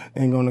to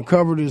and going to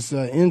cover this.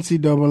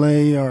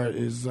 NCAA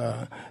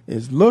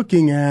is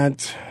looking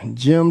at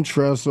Jim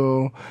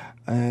Tressel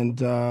and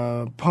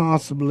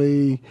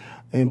possibly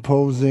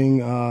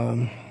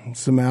imposing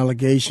some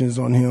allegations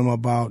on him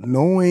about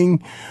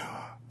knowing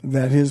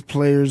that his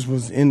players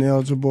was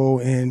ineligible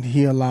and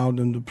he allowed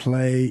them to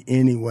play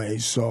anyway.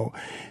 So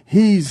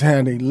he's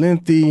had a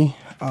lengthy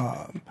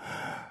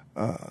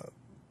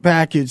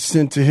package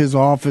sent to his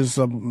office.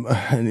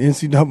 An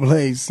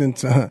NCAA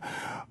sent a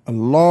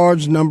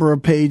large number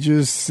of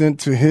pages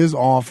sent to his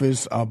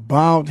office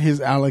about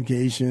his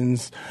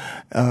allegations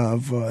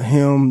of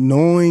him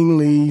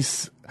knowingly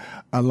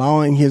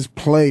allowing his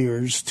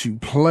players to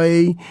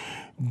play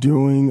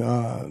during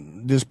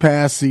this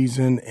past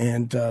season.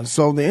 And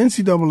so the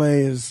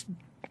NCAA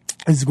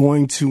is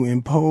going to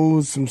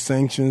impose some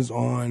sanctions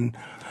on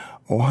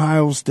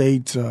Ohio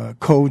State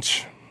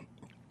coach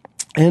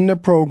and the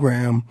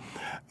program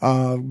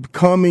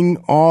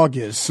coming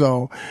August.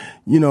 So,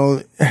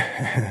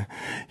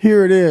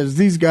 here it is.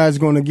 These guys are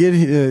going to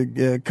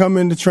get come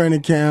into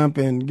training camp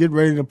and get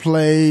ready to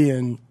play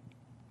and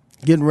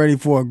getting ready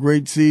for a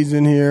great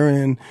season here.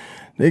 And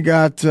they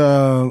got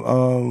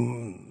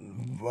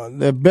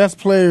their best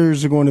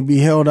players are going to be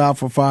held out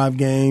for 5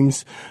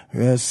 games,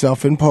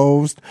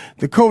 self-imposed.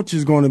 The coach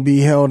is going to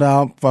be held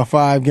out for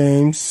 5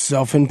 games,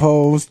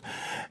 self-imposed.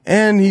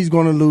 And he's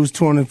going to lose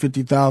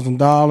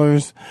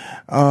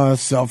 $250,000,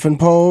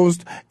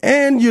 self-imposed.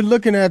 And you're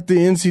looking at the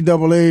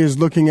NCAA is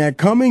looking at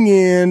coming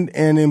in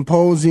and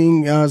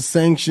imposing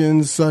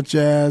sanctions such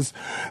as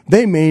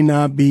they may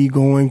not be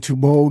going to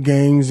bowl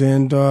games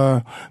and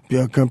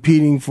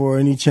competing for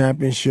any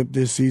championship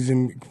this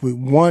season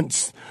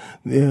once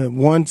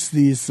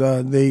these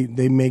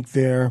they make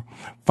their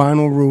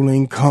final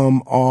ruling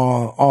come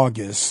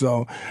August.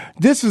 So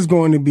this is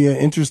going to be an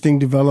interesting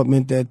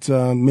development that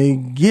may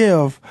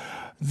give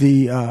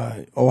the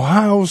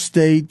Ohio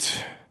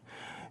State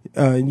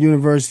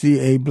University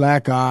a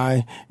black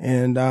eye,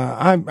 and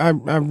I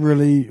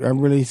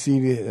really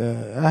see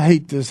I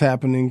hate this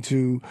happening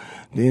to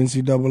the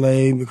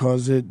NCAA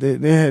because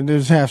they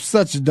just have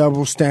such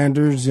double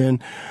standards.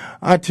 And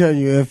I tell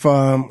you, if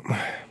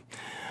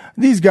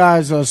these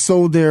guys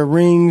sold their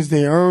rings,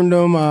 they earned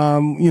them. I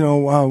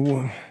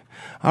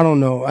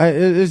don't know.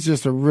 It's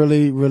just a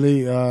really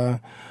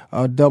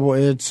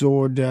double-edged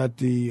sword that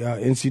the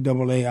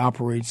NCAA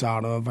operates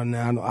out of. And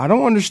I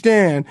don't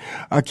understand.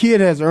 A kid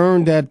has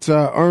earned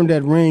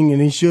that ring,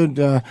 and he should.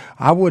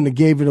 I wouldn't have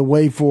gave it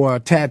away for a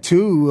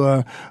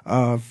tattoo.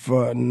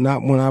 For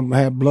not when I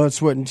had blood,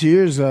 sweat, and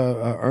tears.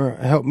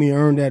 Help me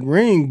earn that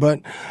ring,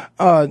 but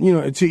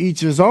to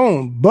each his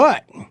own.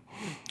 But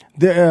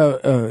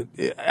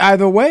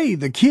either way,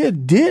 the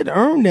kid did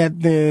earn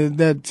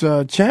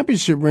that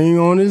championship ring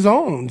on his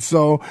own.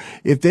 So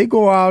if they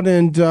go out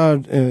and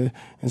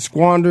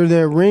squander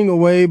their ring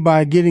away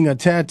by getting a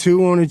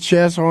tattoo on his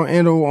chest or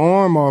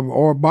arm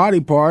or body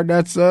part,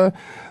 that's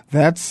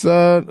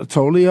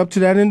totally up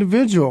to that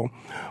individual.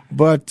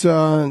 But,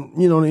 the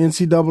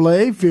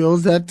NCAA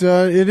feels that,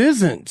 it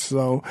isn't.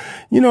 So,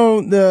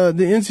 the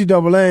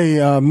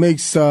NCAA,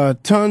 makes,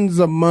 tons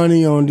of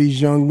money on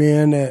these young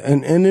men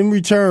and in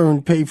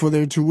return pay for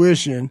their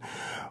tuition.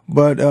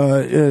 But,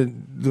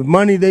 the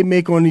money they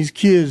make on these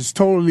kids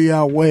totally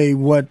outweigh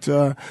what,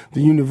 the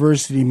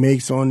university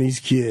makes on these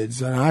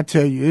kids. And I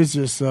tell you, it's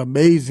just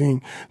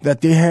amazing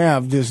that they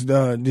have these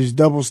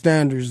double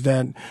standards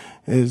that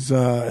is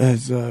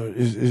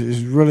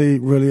really,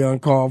 really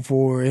uncalled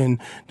for, and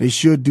they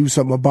should do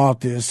something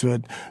about this.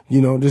 But,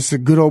 this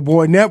Good Old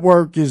Boy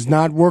Network is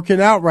not working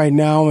out right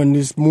now, and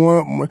it's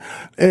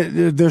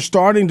they're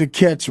starting to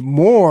catch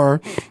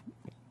more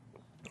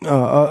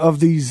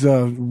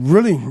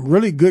really,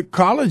 really good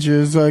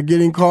colleges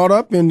getting caught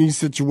up in these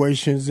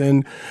situations.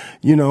 And,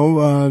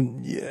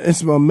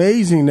 it's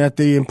amazing that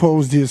they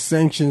imposed these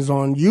sanctions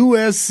on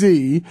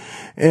USC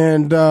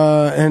and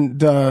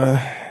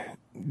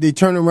they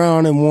turn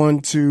around and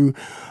want to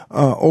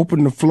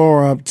open the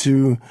floor up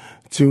to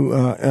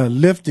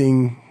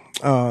lifting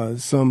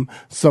some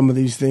of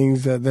these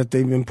things that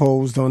they've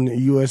imposed on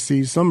the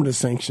USC, some of the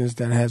sanctions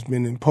that has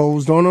been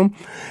imposed on them.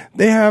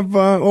 They have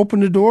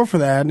opened the door for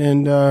that,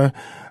 and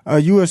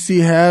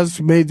USC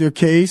has made their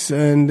case,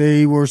 and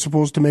they were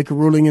supposed to make a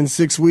ruling in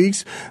 6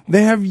 weeks.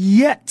 They have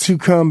yet to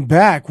come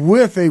back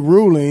with a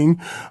ruling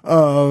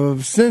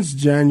since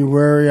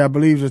January. I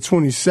believe the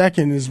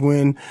 22nd is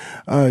when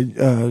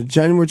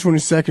January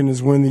 22nd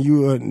is when the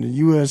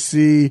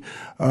USC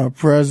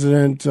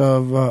president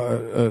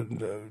of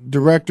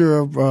director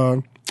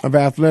of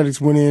athletics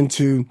went in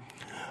to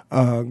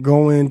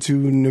go in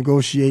to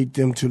negotiate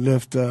them to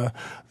lift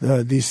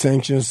these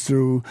sanctions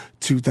through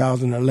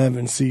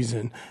 2011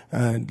 season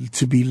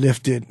to be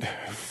lifted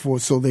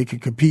so they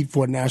could compete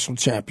for a national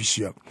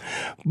championship.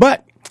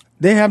 But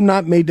they have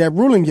not made that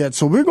ruling yet,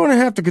 so we're going to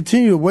have to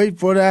continue to wait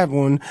for that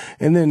one.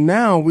 And then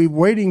now we're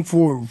waiting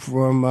from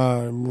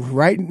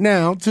right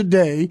now,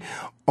 today,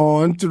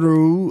 on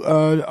through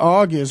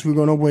August, we're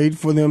going to wait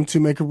for them to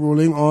make a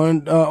ruling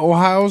on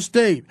Ohio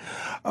State.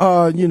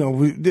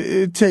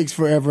 It takes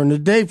forever and a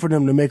day for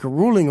them to make a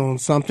ruling on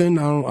something.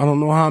 I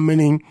don't know how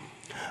many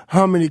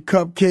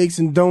cupcakes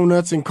and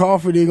donuts and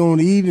coffee they're going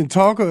to eat and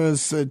talk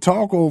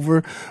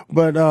over,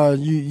 but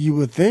you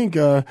would think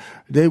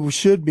they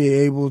should be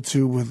able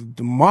to, with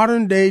the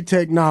modern day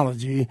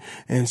technology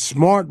and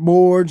smart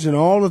boards and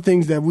all the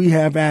things that we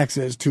have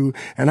access to,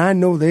 and I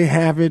know they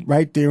have it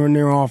right there in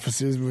their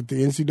offices with the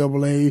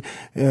NCAA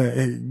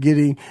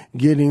getting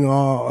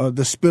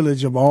the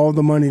spillage of all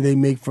the money they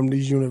make from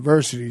these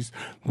universities.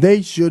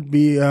 They should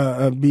be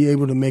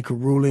able to make a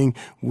ruling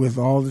with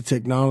all the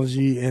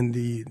technology and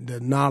the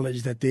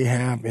knowledge that they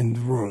have in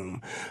the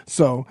room.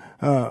 So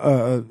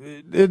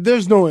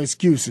there's no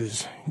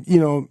excuses.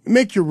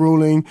 Make your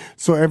ruling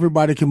so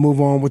everybody can move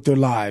on with their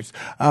lives.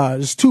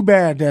 It's too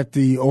bad that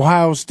the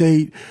Ohio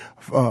State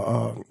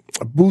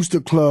booster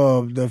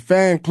club, the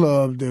fan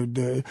club,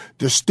 the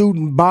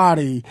student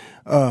body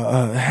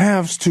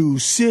has to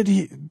sit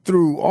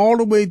all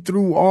the way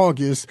through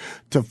August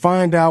to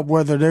find out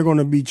whether they're going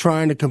to be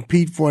trying to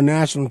compete for a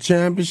national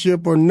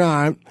championship or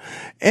not,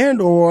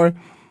 or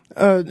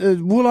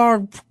will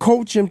our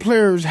coach and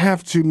players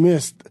have to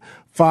miss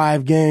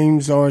 5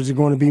 games, or is it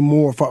going to be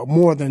more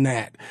than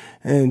that?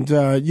 And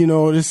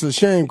it's a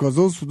shame because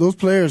those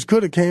players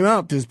could have came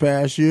out this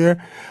past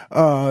year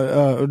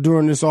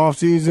during this off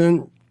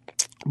season,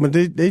 but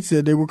they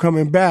said they were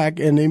coming back,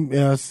 and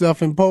they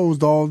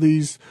self-imposed all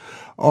these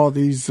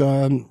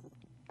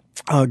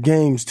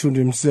games to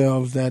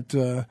themselves that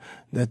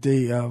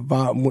they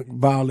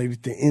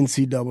violated the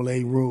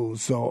NCAA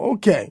rules. So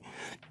okay.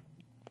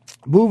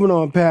 Moving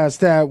on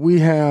past that,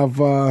 we have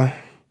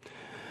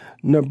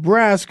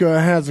Nebraska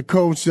has a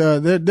coach.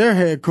 Their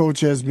head coach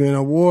has been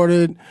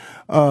awarded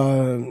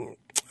a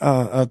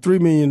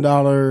 $3 million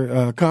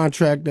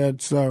contract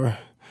that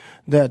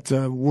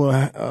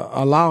will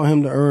allow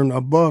him to earn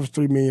above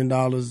 $3 million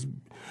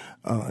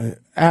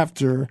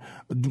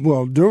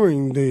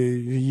during the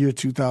year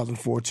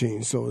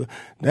 2014. So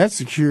that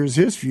secures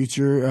his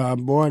future.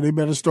 Boy, they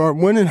better start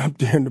winning up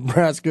there in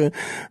Nebraska.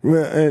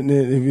 And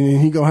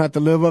he's going to have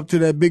to live up to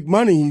that big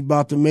money he's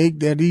about to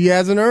make that he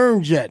hasn't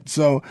earned yet.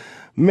 So,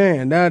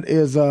 man, that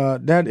is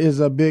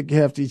a big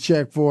hefty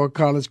check for a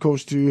college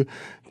coach to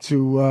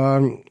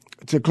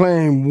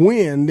claim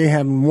when they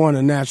haven't won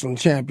a national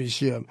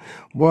championship.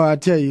 Boy, I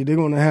tell you, they're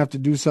going to have to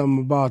do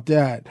something about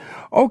that.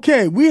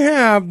 Okay, we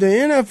have the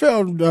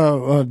NFL.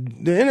 The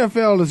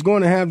NFL is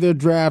going to have their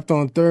draft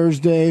on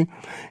Thursday,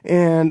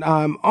 and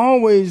I'm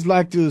always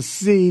like to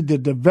see the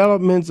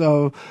developments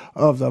of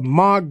the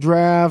mock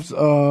drafts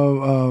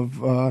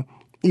of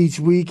each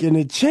week, and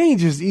it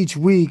changes each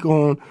week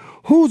on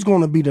who's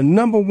going to be the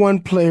number one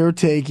player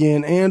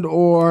taken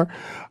and/or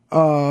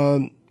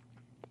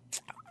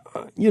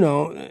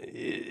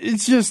it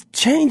just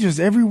changes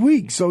every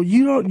week. So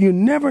you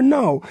never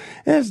know.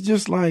 It's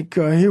just like,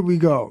 here we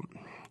go.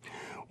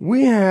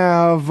 We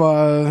have,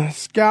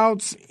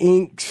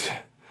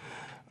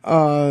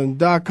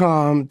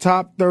 ScoutsInc.com,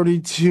 top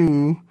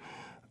 32.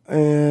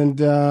 And,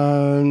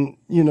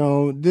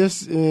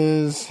 this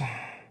is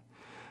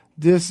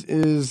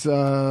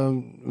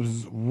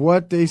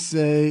what they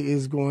say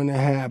is going to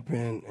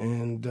happen.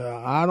 And,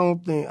 I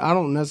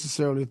don't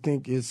necessarily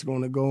think it's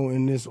going to go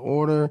in this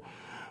order,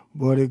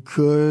 but it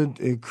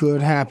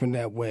could happen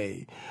that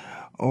way.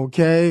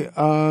 Okay.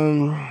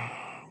 I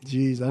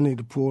need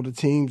to pull the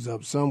teams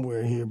up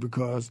somewhere here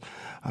because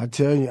I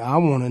tell you, I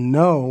want to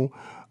know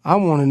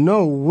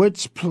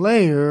which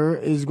player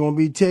is going to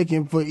be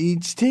taken for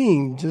each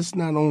team, just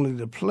not only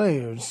the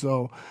players.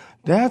 So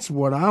that's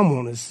what I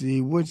want to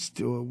see. Which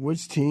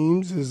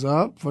teams is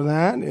up for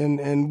that,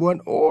 and what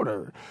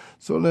order.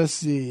 So let's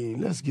see.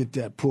 Let's get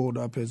that pulled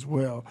up as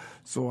well,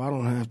 so I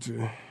don't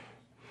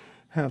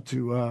have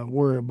to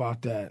worry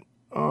about that.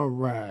 All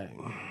right,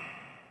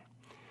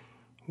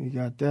 we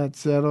got that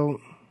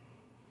settled.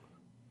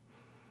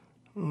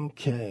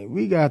 Okay,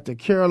 we got the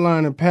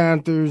Carolina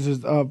Panthers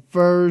is up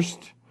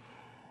first,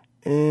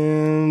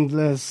 and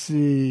let's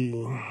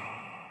see.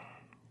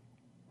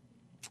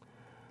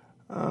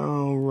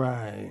 All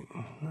right,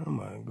 I'm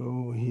gonna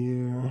go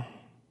here.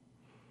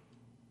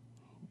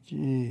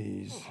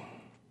 Jeez.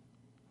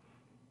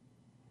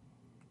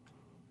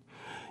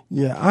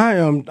 Yeah, I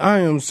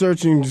am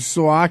searching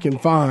so I can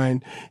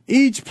find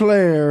each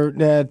player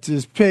that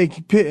is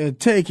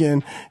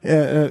taken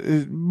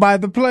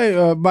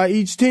by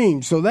each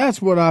team. So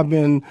that's what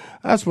I'm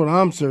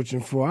searching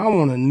for. I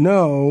want to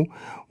know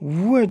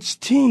which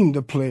team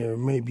the player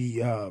may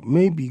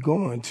be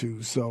going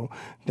to. So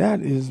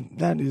that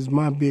is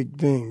my big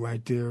thing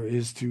right there,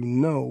 is to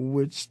know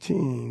which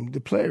team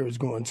the player is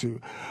going to.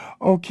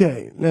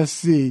 Okay, let's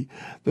see.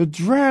 The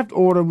draft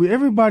order,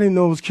 everybody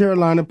knows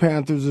Carolina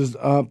Panthers is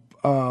up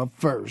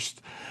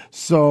first.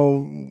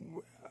 So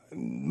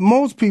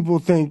most people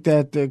think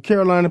that the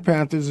Carolina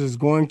Panthers is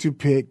going to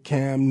pick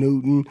Cam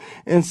Newton,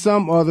 and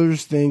some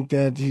others think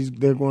that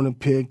they're going to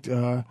pick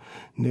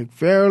Nick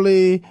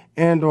Fairley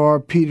and or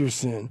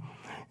Peterson.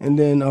 And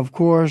then, of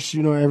course,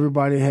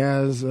 everybody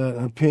has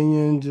an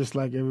opinion, just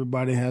like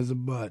everybody has a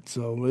butt.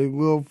 So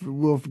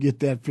we'll get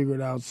that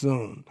figured out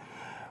soon.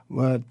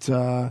 But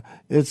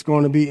it's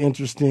going to be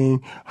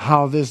interesting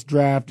how this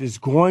draft is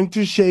going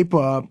to shape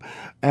up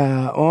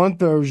on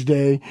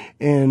Thursday,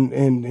 and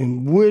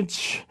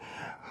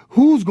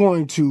who's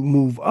going to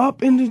move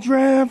up in the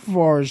draft as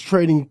far as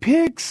trading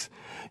picks.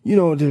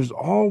 There's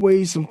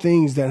always some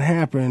things that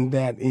happen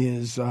that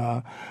is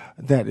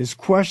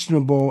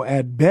questionable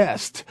at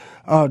best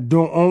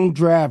on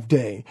draft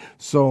day.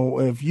 So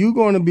if you're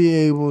going to be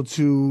able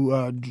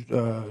to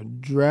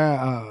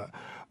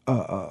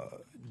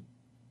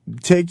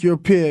take your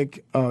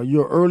pick,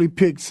 your early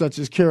pick, such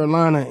as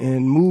Carolina,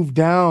 and move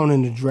down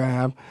in the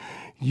draft,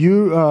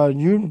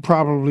 you're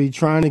probably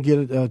trying to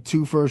get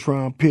 2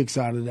 first-round picks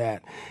out of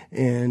that,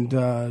 and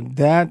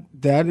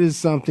that is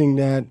something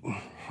that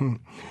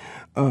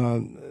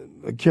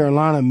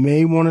Carolina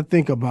may want to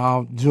think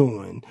about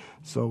doing.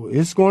 So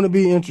it's going to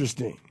be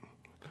interesting.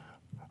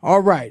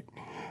 All right,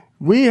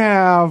 we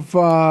have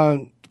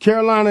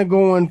Carolina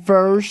going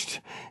first,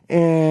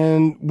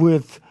 and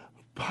with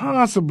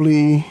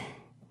possibly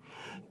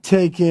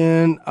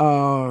taking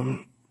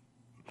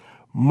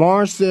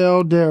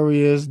Marcel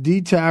Darius,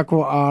 D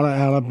tackle out of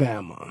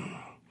Alabama,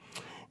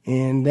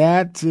 and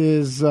that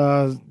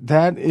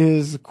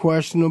is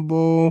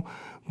questionable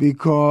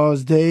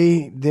because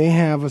they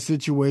have a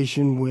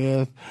situation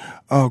with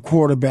a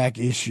quarterback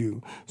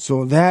issue.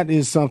 So that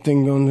is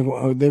something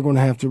they're going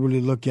to have to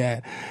really look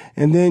at.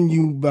 And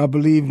then I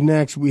believe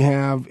next we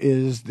have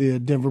is the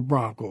Denver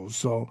Broncos.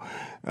 So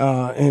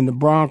and the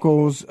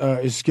Broncos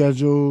is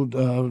scheduled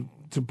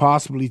to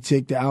possibly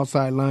take the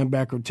outside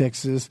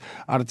linebacker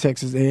out of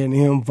Texas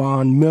A&M,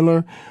 Von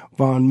Miller.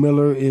 Von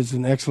Miller is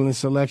an excellent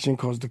selection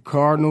because the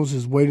Cardinals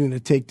is waiting to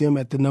take them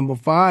at the number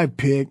 5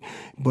 pick.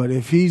 But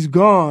if he's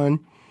gone,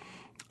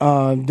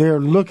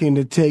 they're looking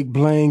to take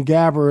Blaine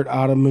Gabbert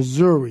out of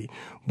Missouri.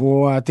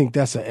 Boy, I think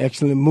that's an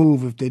excellent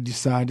move if they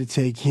decide to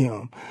take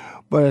him.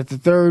 But at the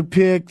 3rd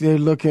pick, they're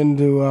looking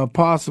to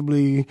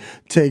possibly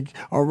take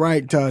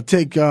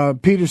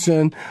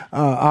Peterson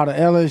out of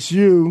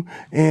LSU.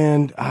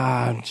 And,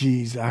 I'm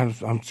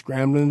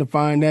scrambling to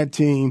find that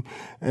team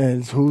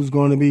and who's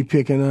going to be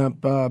picking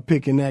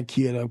that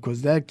kid up,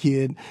 because that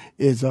kid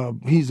he's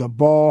a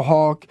ball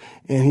hawk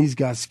and he's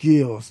got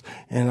skills.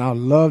 And I'd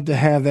love to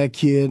have that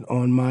kid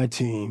on my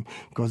team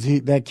because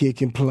that kid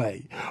can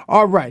play.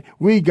 All right,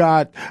 we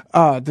got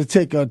to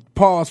take a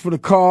pause for the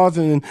cause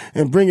and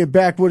bring it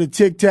back with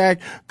a tic-tac.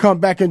 Come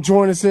back and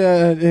join us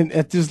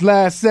at this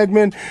last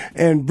segment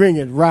and bring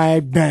it right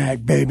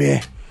back,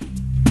 baby.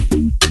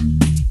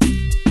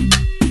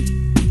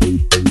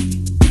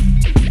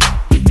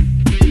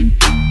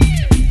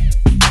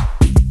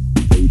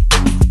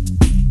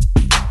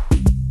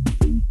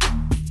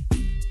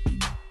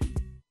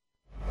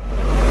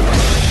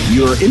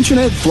 Your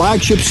internet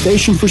flagship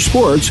station for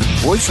sports,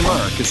 Voice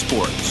America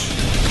Sports.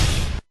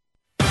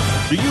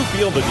 Do you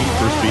feel the need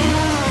for speed?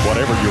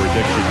 Whatever your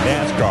addiction,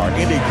 NASCAR,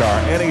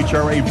 IndyCar,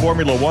 NHRA,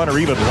 Formula One, or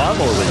even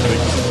lawnmower racing,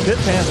 Pit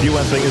Pass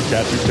USA has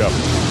got you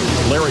covered.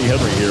 Larry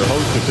Henry here,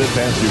 host of Pit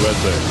Pass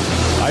USA.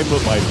 I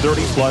put my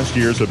 30-plus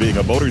years of being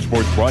a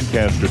motorsports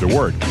broadcaster to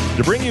work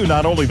to bring you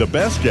not only the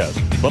best guests,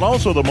 but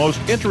also the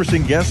most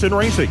interesting guests in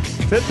racing.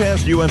 Pit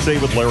Pass USA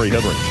with Larry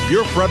Henry,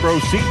 your front row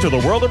seat to the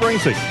world of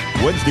racing.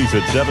 Wednesdays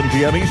at 7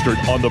 p.m. Eastern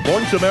on the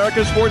Voice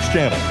America Sports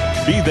Channel.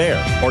 Be there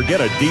or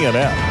get a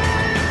DNF.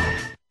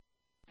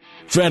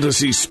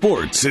 Fantasy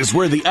sports is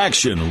where the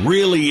action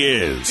really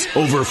is.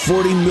 Over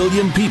 40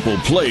 million people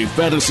play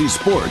fantasy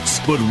sports,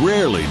 but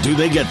rarely do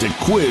they get to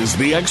quiz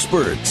the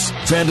experts.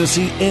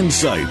 Fantasy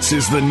Insights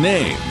is the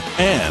name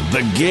and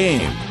the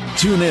game.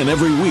 Tune in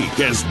every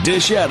week as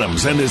Dish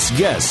Adams and his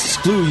guests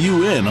clue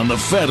you in on the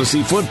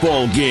fantasy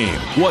football game,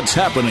 what's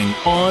happening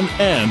on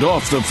and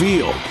off the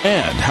field,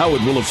 and how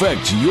it will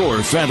affect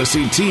your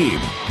fantasy team.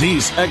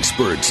 These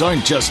experts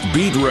aren't just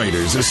beat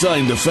writers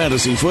assigned to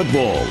fantasy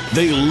football.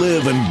 They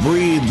live and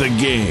breathe the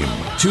game.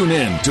 Tune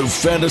in to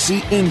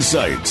Fantasy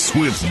Insights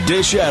with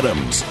Dish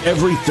Adams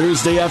every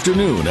Thursday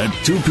afternoon at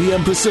 2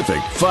 p.m.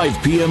 Pacific,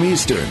 5 p.m.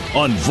 Eastern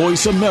on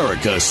Voice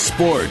America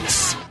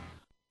Sports.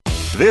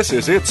 This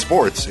Is It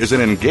Sports is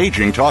an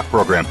engaging talk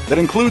program that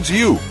includes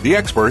you, the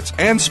experts,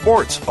 and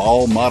sports,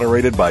 all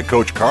moderated by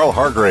Coach Carl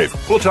Hargrave.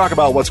 We'll talk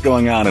about what's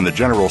going on in the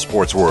general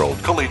sports world,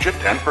 collegiate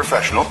and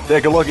professional.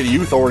 Take a look at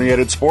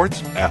youth-oriented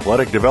sports,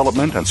 athletic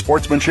development and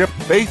sportsmanship,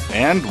 faith,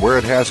 and where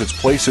it has its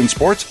place in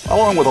sports,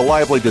 along with a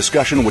lively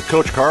discussion with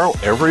Coach Carl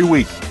every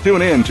week.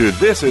 Tune in to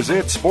This Is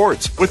It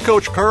Sports with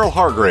Coach Carl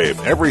Hargrave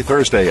every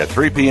Thursday at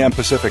 3 p.m.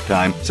 Pacific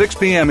Time, 6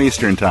 p.m.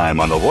 Eastern Time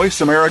on the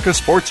Voice America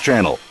Sports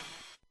Channel.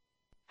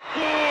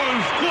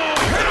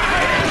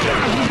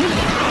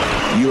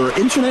 Your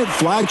internet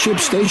flagship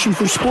station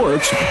for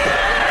sports.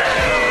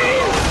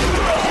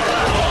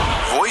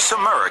 Voice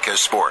America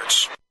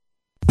Sports.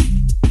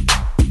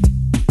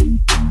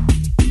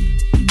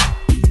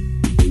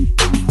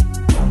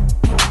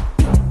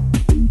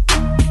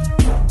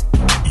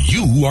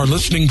 You are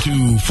listening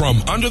to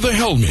From Under the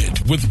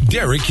Helmet with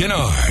Derek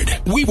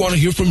Kennard. We want to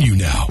hear from you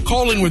now.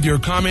 Call in with your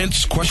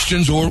comments,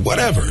 questions, or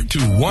whatever to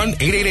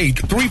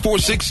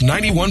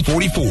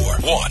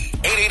 1-888-346-9144.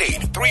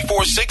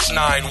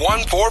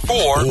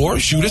 1-888-346-9144. Or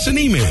shoot us an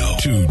email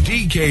to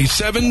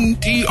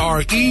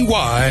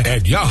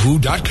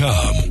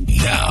dk7trey@yahoo.com.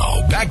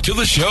 Now, back to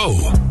the show.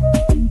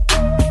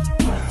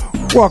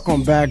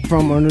 Welcome back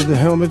from Under the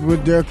Helmet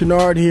with Derek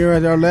Kennard here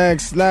at our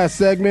last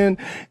segment.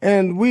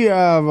 And we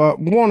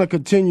want to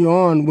continue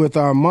on with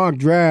our mock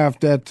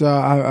draft that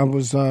I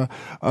was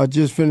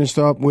just finished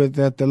up with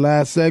at the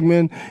last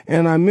segment.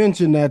 And I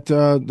mentioned that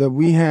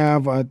we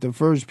have the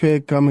first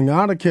pick coming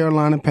out of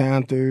Carolina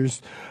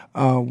Panthers.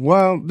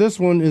 Well, this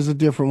one is a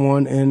different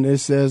one, and it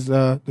says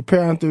the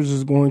Panthers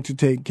is going to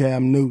take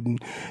Cam Newton.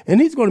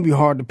 And he's going to be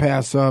hard to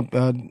pass up.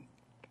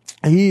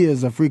 He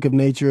is a freak of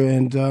nature,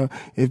 and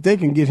if they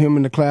can get him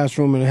in the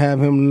classroom and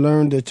have him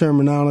learn the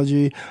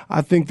terminology,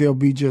 I think they'll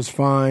be just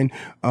fine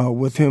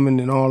with him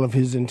and all of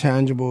his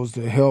intangibles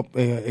to help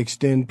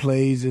extend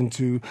plays and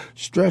to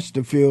stretch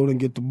the field and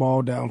get the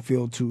ball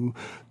downfield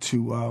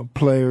to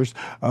players,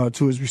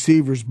 to his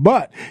receivers.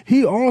 But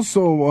he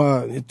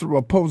also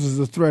poses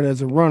a threat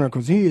as a runner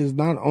because he is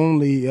not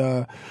only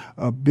a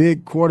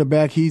big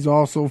quarterback, he's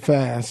also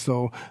fast.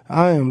 So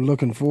I am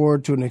looking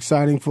forward to an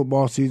exciting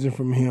football season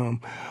from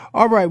him.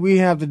 All right, we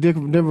have the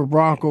Denver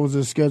Broncos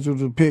is scheduled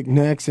to pick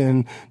next,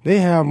 and they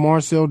have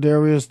Marcel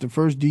Darius, the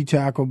first D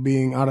tackle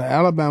being out of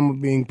Alabama,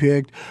 being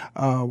picked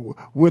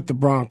with the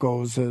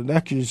Broncos.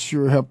 That could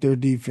sure help their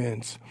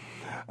defense.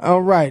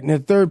 All right, and the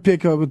third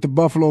pick with the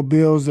Buffalo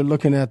Bills, they're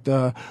looking at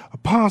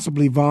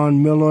possibly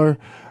Von Miller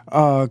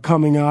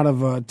coming out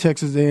of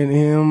Texas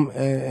A&M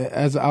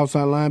as an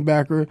outside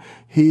linebacker.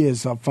 He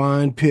is a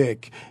fine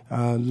pick.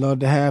 Love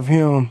to have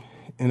him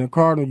in a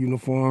Cardinal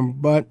uniform,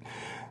 but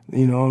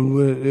you know,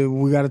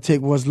 we got to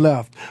take what's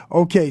left.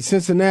 Okay,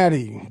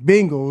 Cincinnati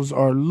Bengals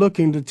are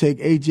looking to take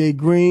A.J.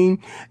 Green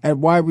at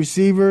wide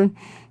receiver.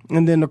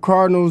 And then the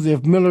Cardinals,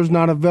 if Miller's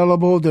not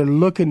available, they're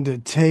looking to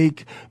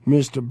take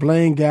Mr.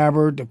 Blaine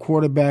Gabbert, the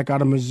quarterback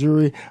out of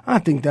Missouri. I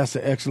think that's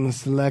an excellent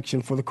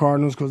selection for the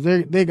Cardinals because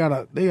they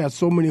got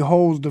so many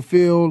holes to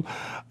fill.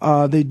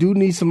 They do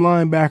need some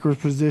linebackers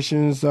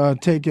positions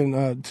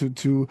taken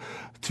to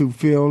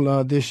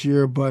fill this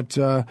year, but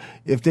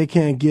if they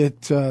can't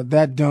get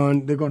that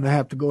done, they're going to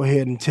have to go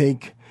ahead and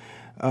take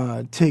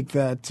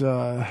that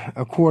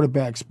a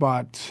quarterback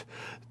spot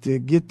to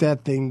get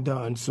that thing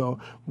done. So,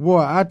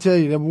 boy, I tell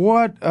you,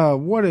 what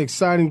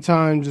exciting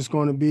time it's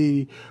going to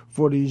be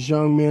for these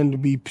young men to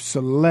be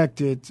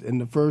selected in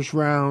the first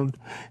round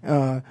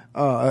in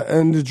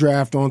the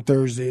draft on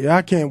Thursday.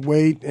 I can't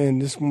wait,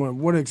 and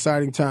what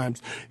exciting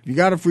times. If you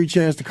got a free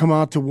chance to come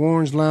out to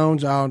Warren's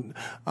Lounge out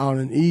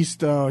in East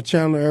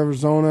Chandler,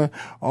 Arizona,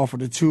 off of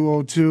the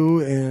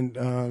 202, and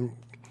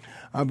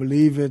I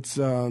believe it's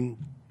the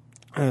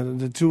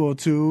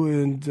 202,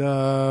 and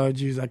I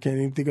can't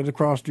even think of the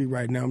cross street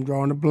right now. I'm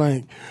drawing a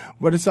blank,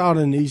 but it's out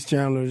in East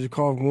Chandler. It's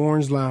called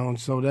Warren's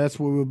Lounge, so that's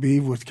where we'll be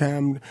with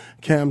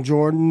Cameron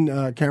Jordan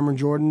out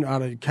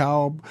of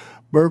Cal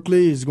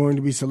Berkeley is going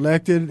to be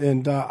selected,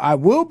 and I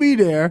will be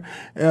there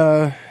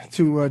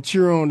to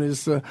cheer on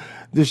this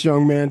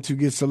young man to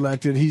get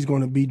selected. He's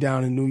going to be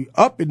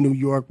up in New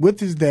York with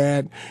his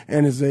dad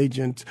and his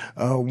agent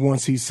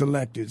once he's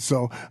selected.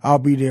 So I'll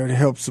be there to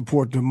help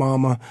support the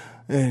mama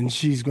and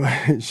she's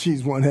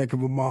one heck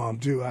of a mom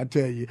too. I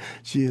tell you,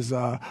 she is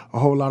a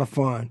whole lot of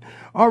fun.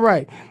 All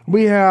right,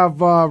 we have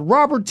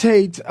Robert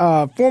Tate,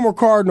 former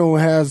Cardinal,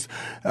 he has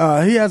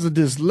a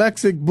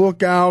dyslexic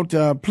book out.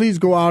 Please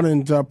go out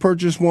and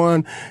purchase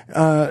one.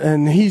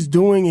 And he's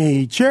doing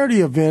a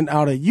charity event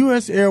out at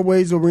U.S.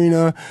 Airways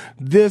Arena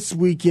this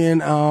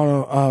weekend.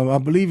 I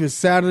believe it's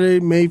Saturday,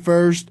 May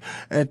 1st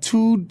at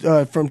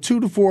from 2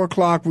 to 4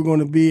 o'clock. We're going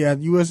to be at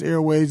U.S.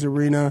 Airways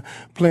Arena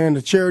playing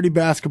the charity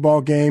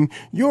basketball game.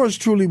 Yours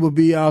truly will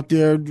be out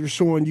there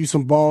showing you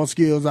some ball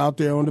skills out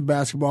there on the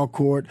basketball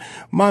court.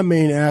 My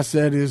main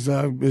asset is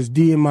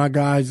D'ing my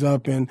guys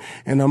up, and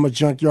I'm a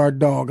junkyard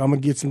dog. I'm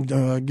gonna get some of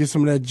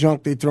that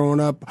junk they throwing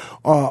up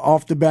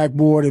off the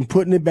backboard and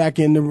putting it back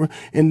in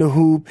the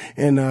hoop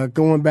and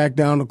going back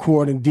down the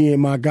court and D'ing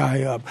my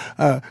guy up.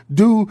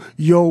 Do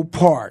your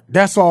part.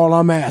 That's all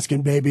I'm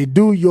asking, baby.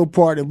 Do your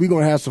part, and we're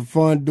gonna have some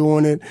fun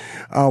doing it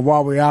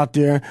while we're out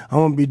there. I'm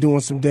gonna be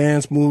doing some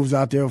dance moves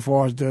out there as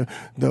far as the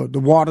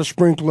water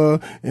sprinkler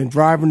and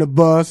driving the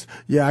bus.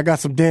 Yeah, I got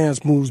some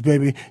dance moves,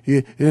 baby.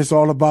 It's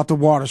all about the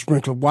water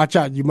sprinkler. Watch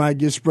out, you might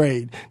get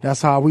sprayed.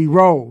 That's how we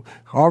roll.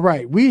 All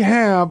right, we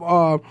have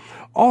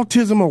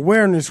Autism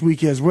Awareness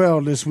Week as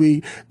well this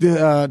week.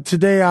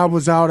 Today I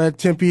was out at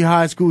Tempe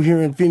High School here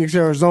in Phoenix,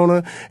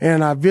 Arizona,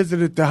 and I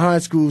visited the high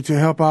school to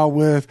help out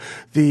with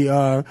the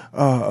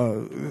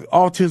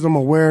autism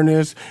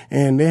awareness,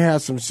 and they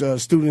had some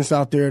students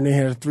out there, and they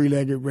had a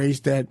 3-legged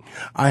race that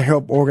I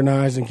helped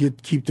organize and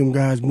keep them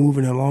guys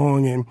moving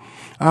along. And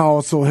I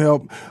also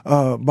help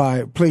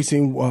by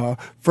placing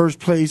first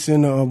place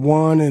in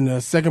one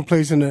and second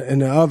place in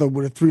the other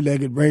with a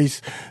 3-legged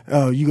race.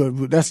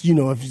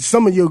 If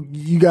some of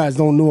you guys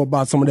don't know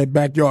about some of that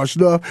backyard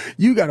stuff,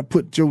 you got to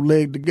put your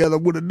leg together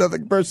with another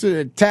person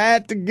and tie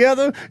it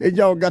together, and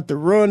y'all got to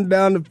run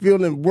down the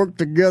field and work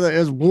together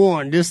as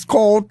one. This is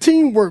called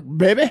teamwork,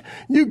 baby.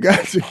 You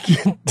got to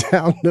get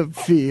down the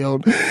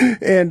field.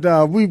 And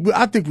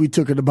I think we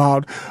took it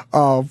about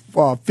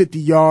 50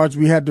 yards.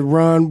 We had to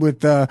run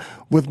with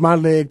my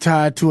leg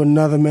tied to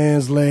another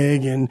man's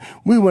leg, and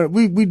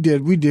we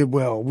did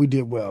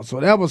well.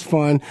 So that was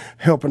fun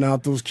helping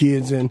out those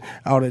kids and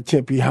out at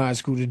Tempe High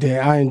School today.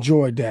 I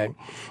enjoyed that.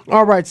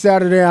 All right,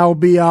 Saturday I'll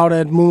be out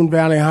at Moon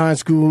Valley High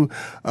School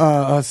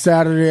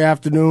Saturday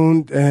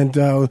afternoon, and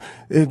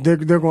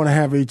they're going to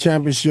have a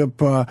championship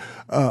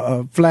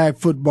flag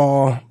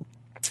football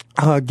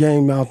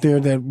game out there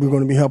that we're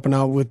going to be helping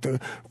out with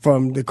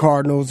from the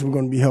Cardinals. We're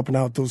going to be helping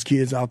out those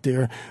kids out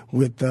there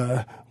with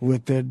their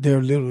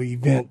little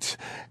events.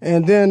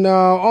 And then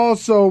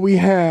also we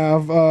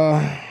have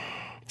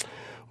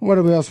what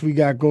else we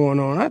got going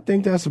on? I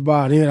think that's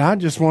about it. I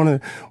just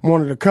wanted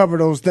to cover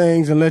those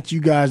things and let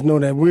you guys know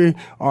that we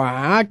are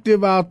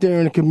active out there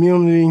in the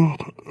community,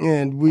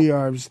 and we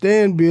are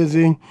staying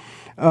busy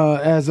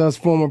as us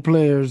former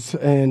players.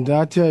 And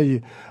I tell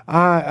you,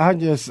 I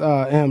just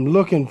am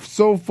looking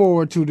so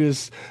forward to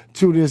this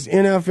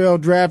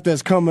NFL draft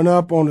that's coming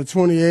up on the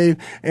 28th.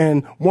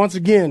 And once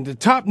again, the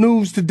top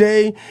news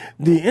today,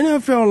 the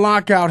NFL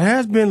lockout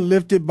has been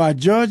lifted by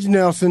Judge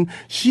Nelson.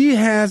 She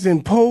has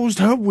imposed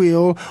her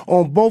will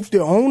on both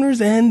the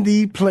owners and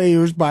the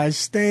players by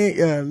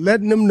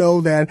letting them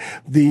know that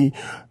the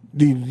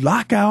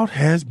lockout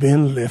has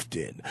been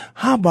lifted.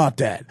 How about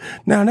that?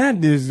 Now that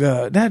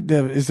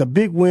is a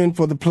big win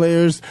for the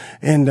players,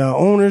 and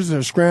owners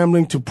are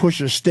scrambling to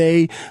push a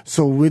stay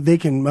so they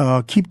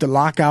can keep the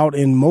lockout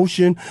in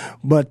motion.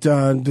 But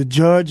the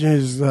judge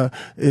is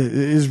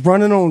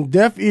running on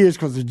deaf ears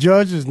because the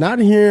judge is not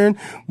hearing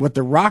what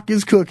the Rock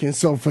is cooking.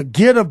 So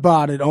forget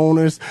about it,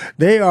 owners.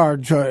 They are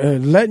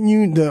letting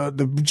you.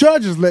 The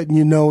judge is letting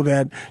you know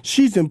that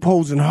she's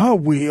imposing her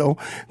will,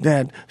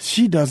 that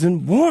she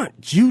doesn't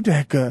want you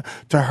to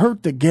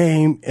hurt the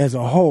game as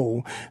a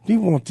whole. You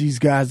want these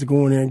guys to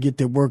go in there and get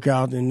their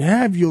workout and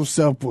have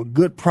yourself a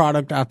good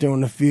product out there on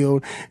the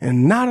field,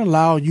 and not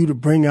allow you to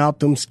bring out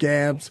them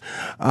scabs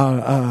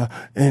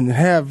and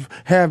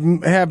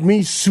have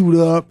me suit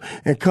up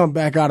and come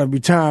back out of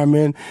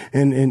retirement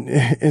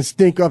and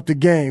stink up the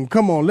game.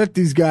 Come on, let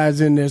these guys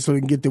in there so they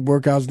can get their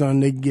workouts done,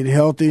 they can get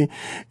healthy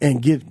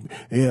and get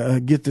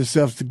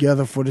themselves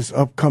together for this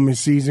upcoming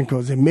season,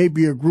 because it may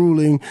be a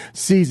grueling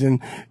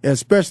season,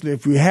 especially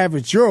if we have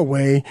it your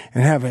way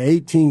and have an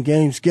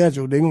 18-game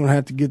schedule. They're going to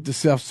have to get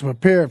themselves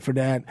prepared for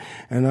that.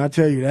 And I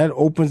tell you, that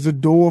opens the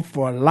door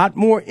for a lot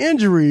more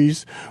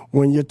injuries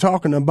when you're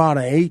talking about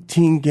an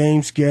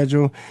 18-game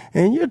schedule,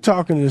 and you're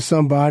talking to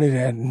somebody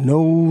that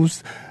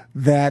knows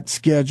that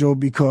schedule,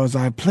 because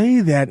I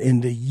played that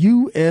in the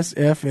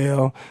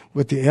USFL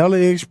with the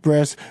LA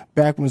Express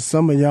back when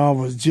some of y'all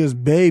was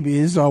just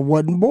babies or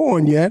wasn't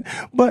born yet.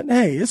 But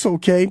hey, it's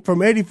okay.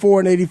 From 84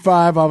 and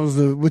 85, I was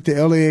with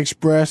the LA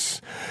Express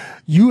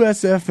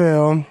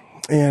USFL.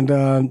 And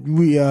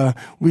we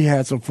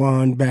had some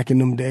fun back in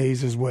them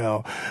days as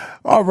well.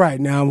 All right,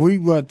 now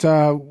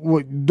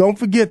don't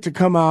forget to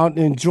come out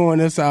and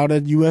join us out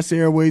at U.S.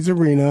 Airways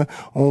Arena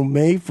on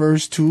May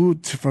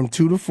 1st, from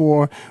 2 to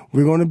 4.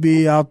 We're going to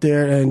be out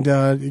there, and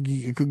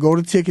you could go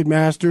to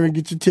Ticketmaster and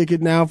get your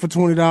ticket now for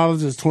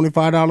 $20. It's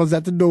 $25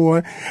 at the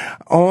door.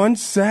 On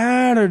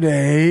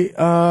Saturday,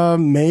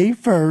 May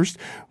 1st,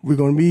 we're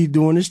going to be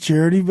doing this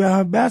charity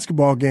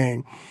basketball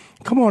game.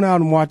 Come on out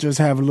and watch us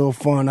have a little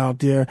fun out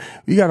there.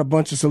 We got a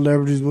bunch of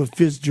celebrities, with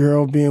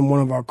Fitzgerald being one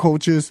of our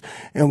coaches,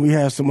 and we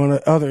have some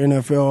other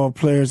NFL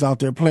players out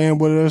there playing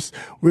with us.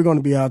 We're going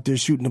to be out there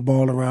shooting the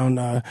ball around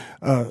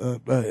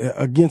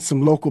against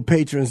some local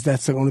patrons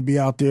that's going to be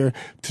out there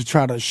to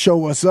try to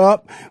show us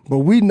up, but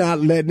we're not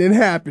letting it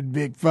happen,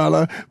 big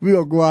fella. We're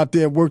going to go out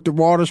there and work the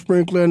water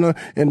sprinkler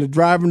and the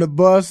driving the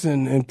bus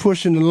and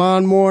pushing the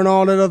lawnmower and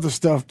all that other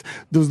stuff,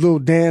 those little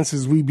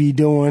dances we be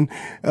doing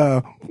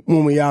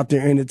when we out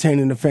there entertaining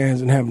the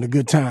fans and having a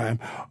good time.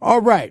 All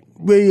right.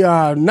 We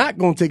are not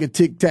going to take a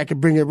tic-tac and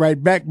bring it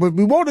right back, but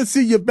we want to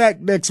see you back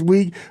next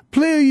week.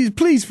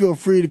 Please feel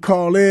free to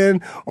call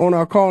in on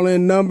our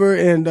call-in number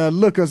and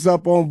look us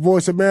up on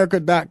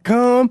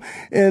voiceamerica.com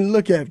and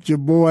look at your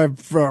boy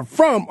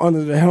from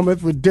Under the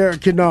Helmet with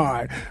Derek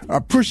Kennard. I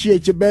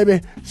appreciate you,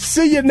 baby.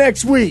 See you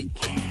next week.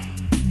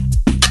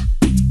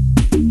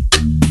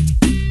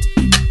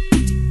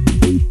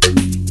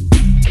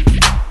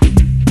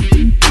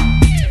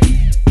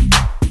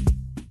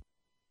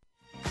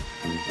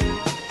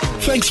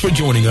 Thanks for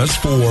joining us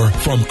for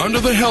From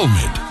Under the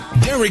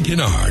Helmet. Derek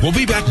Kennard will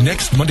be back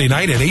next Monday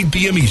night at 8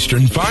 p.m.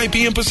 Eastern, 5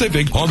 p.m.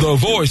 Pacific on the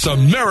Voice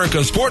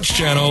America Sports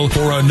Channel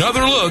for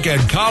another look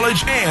at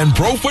college and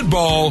pro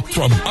football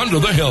from Under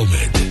the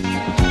Helmet.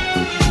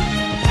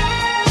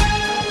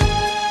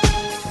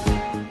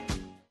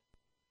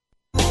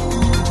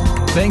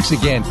 Thanks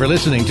again for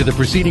listening to the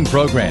preceding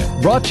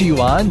program, brought to you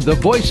on the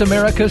Voice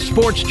America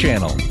Sports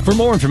Channel. For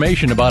more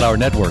information about our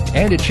network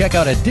and to check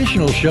out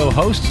additional show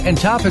hosts and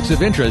topics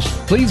of interest,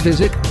 please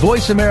visit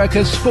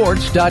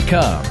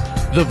voiceamericasports.com.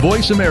 The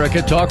Voice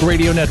America Talk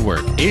Radio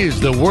Network is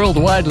the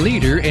worldwide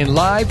leader in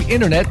live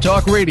Internet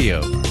talk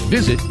radio.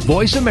 Visit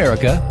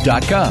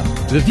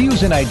voiceamerica.com. The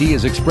views and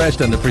ideas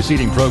expressed on the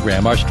preceding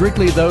program are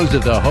strictly those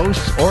of the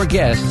hosts or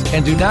guests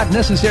and do not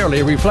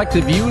necessarily reflect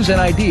the views and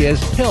ideas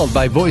held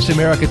by Voice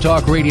America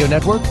Talk Radio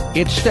Network,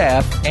 its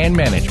staff, and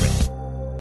management.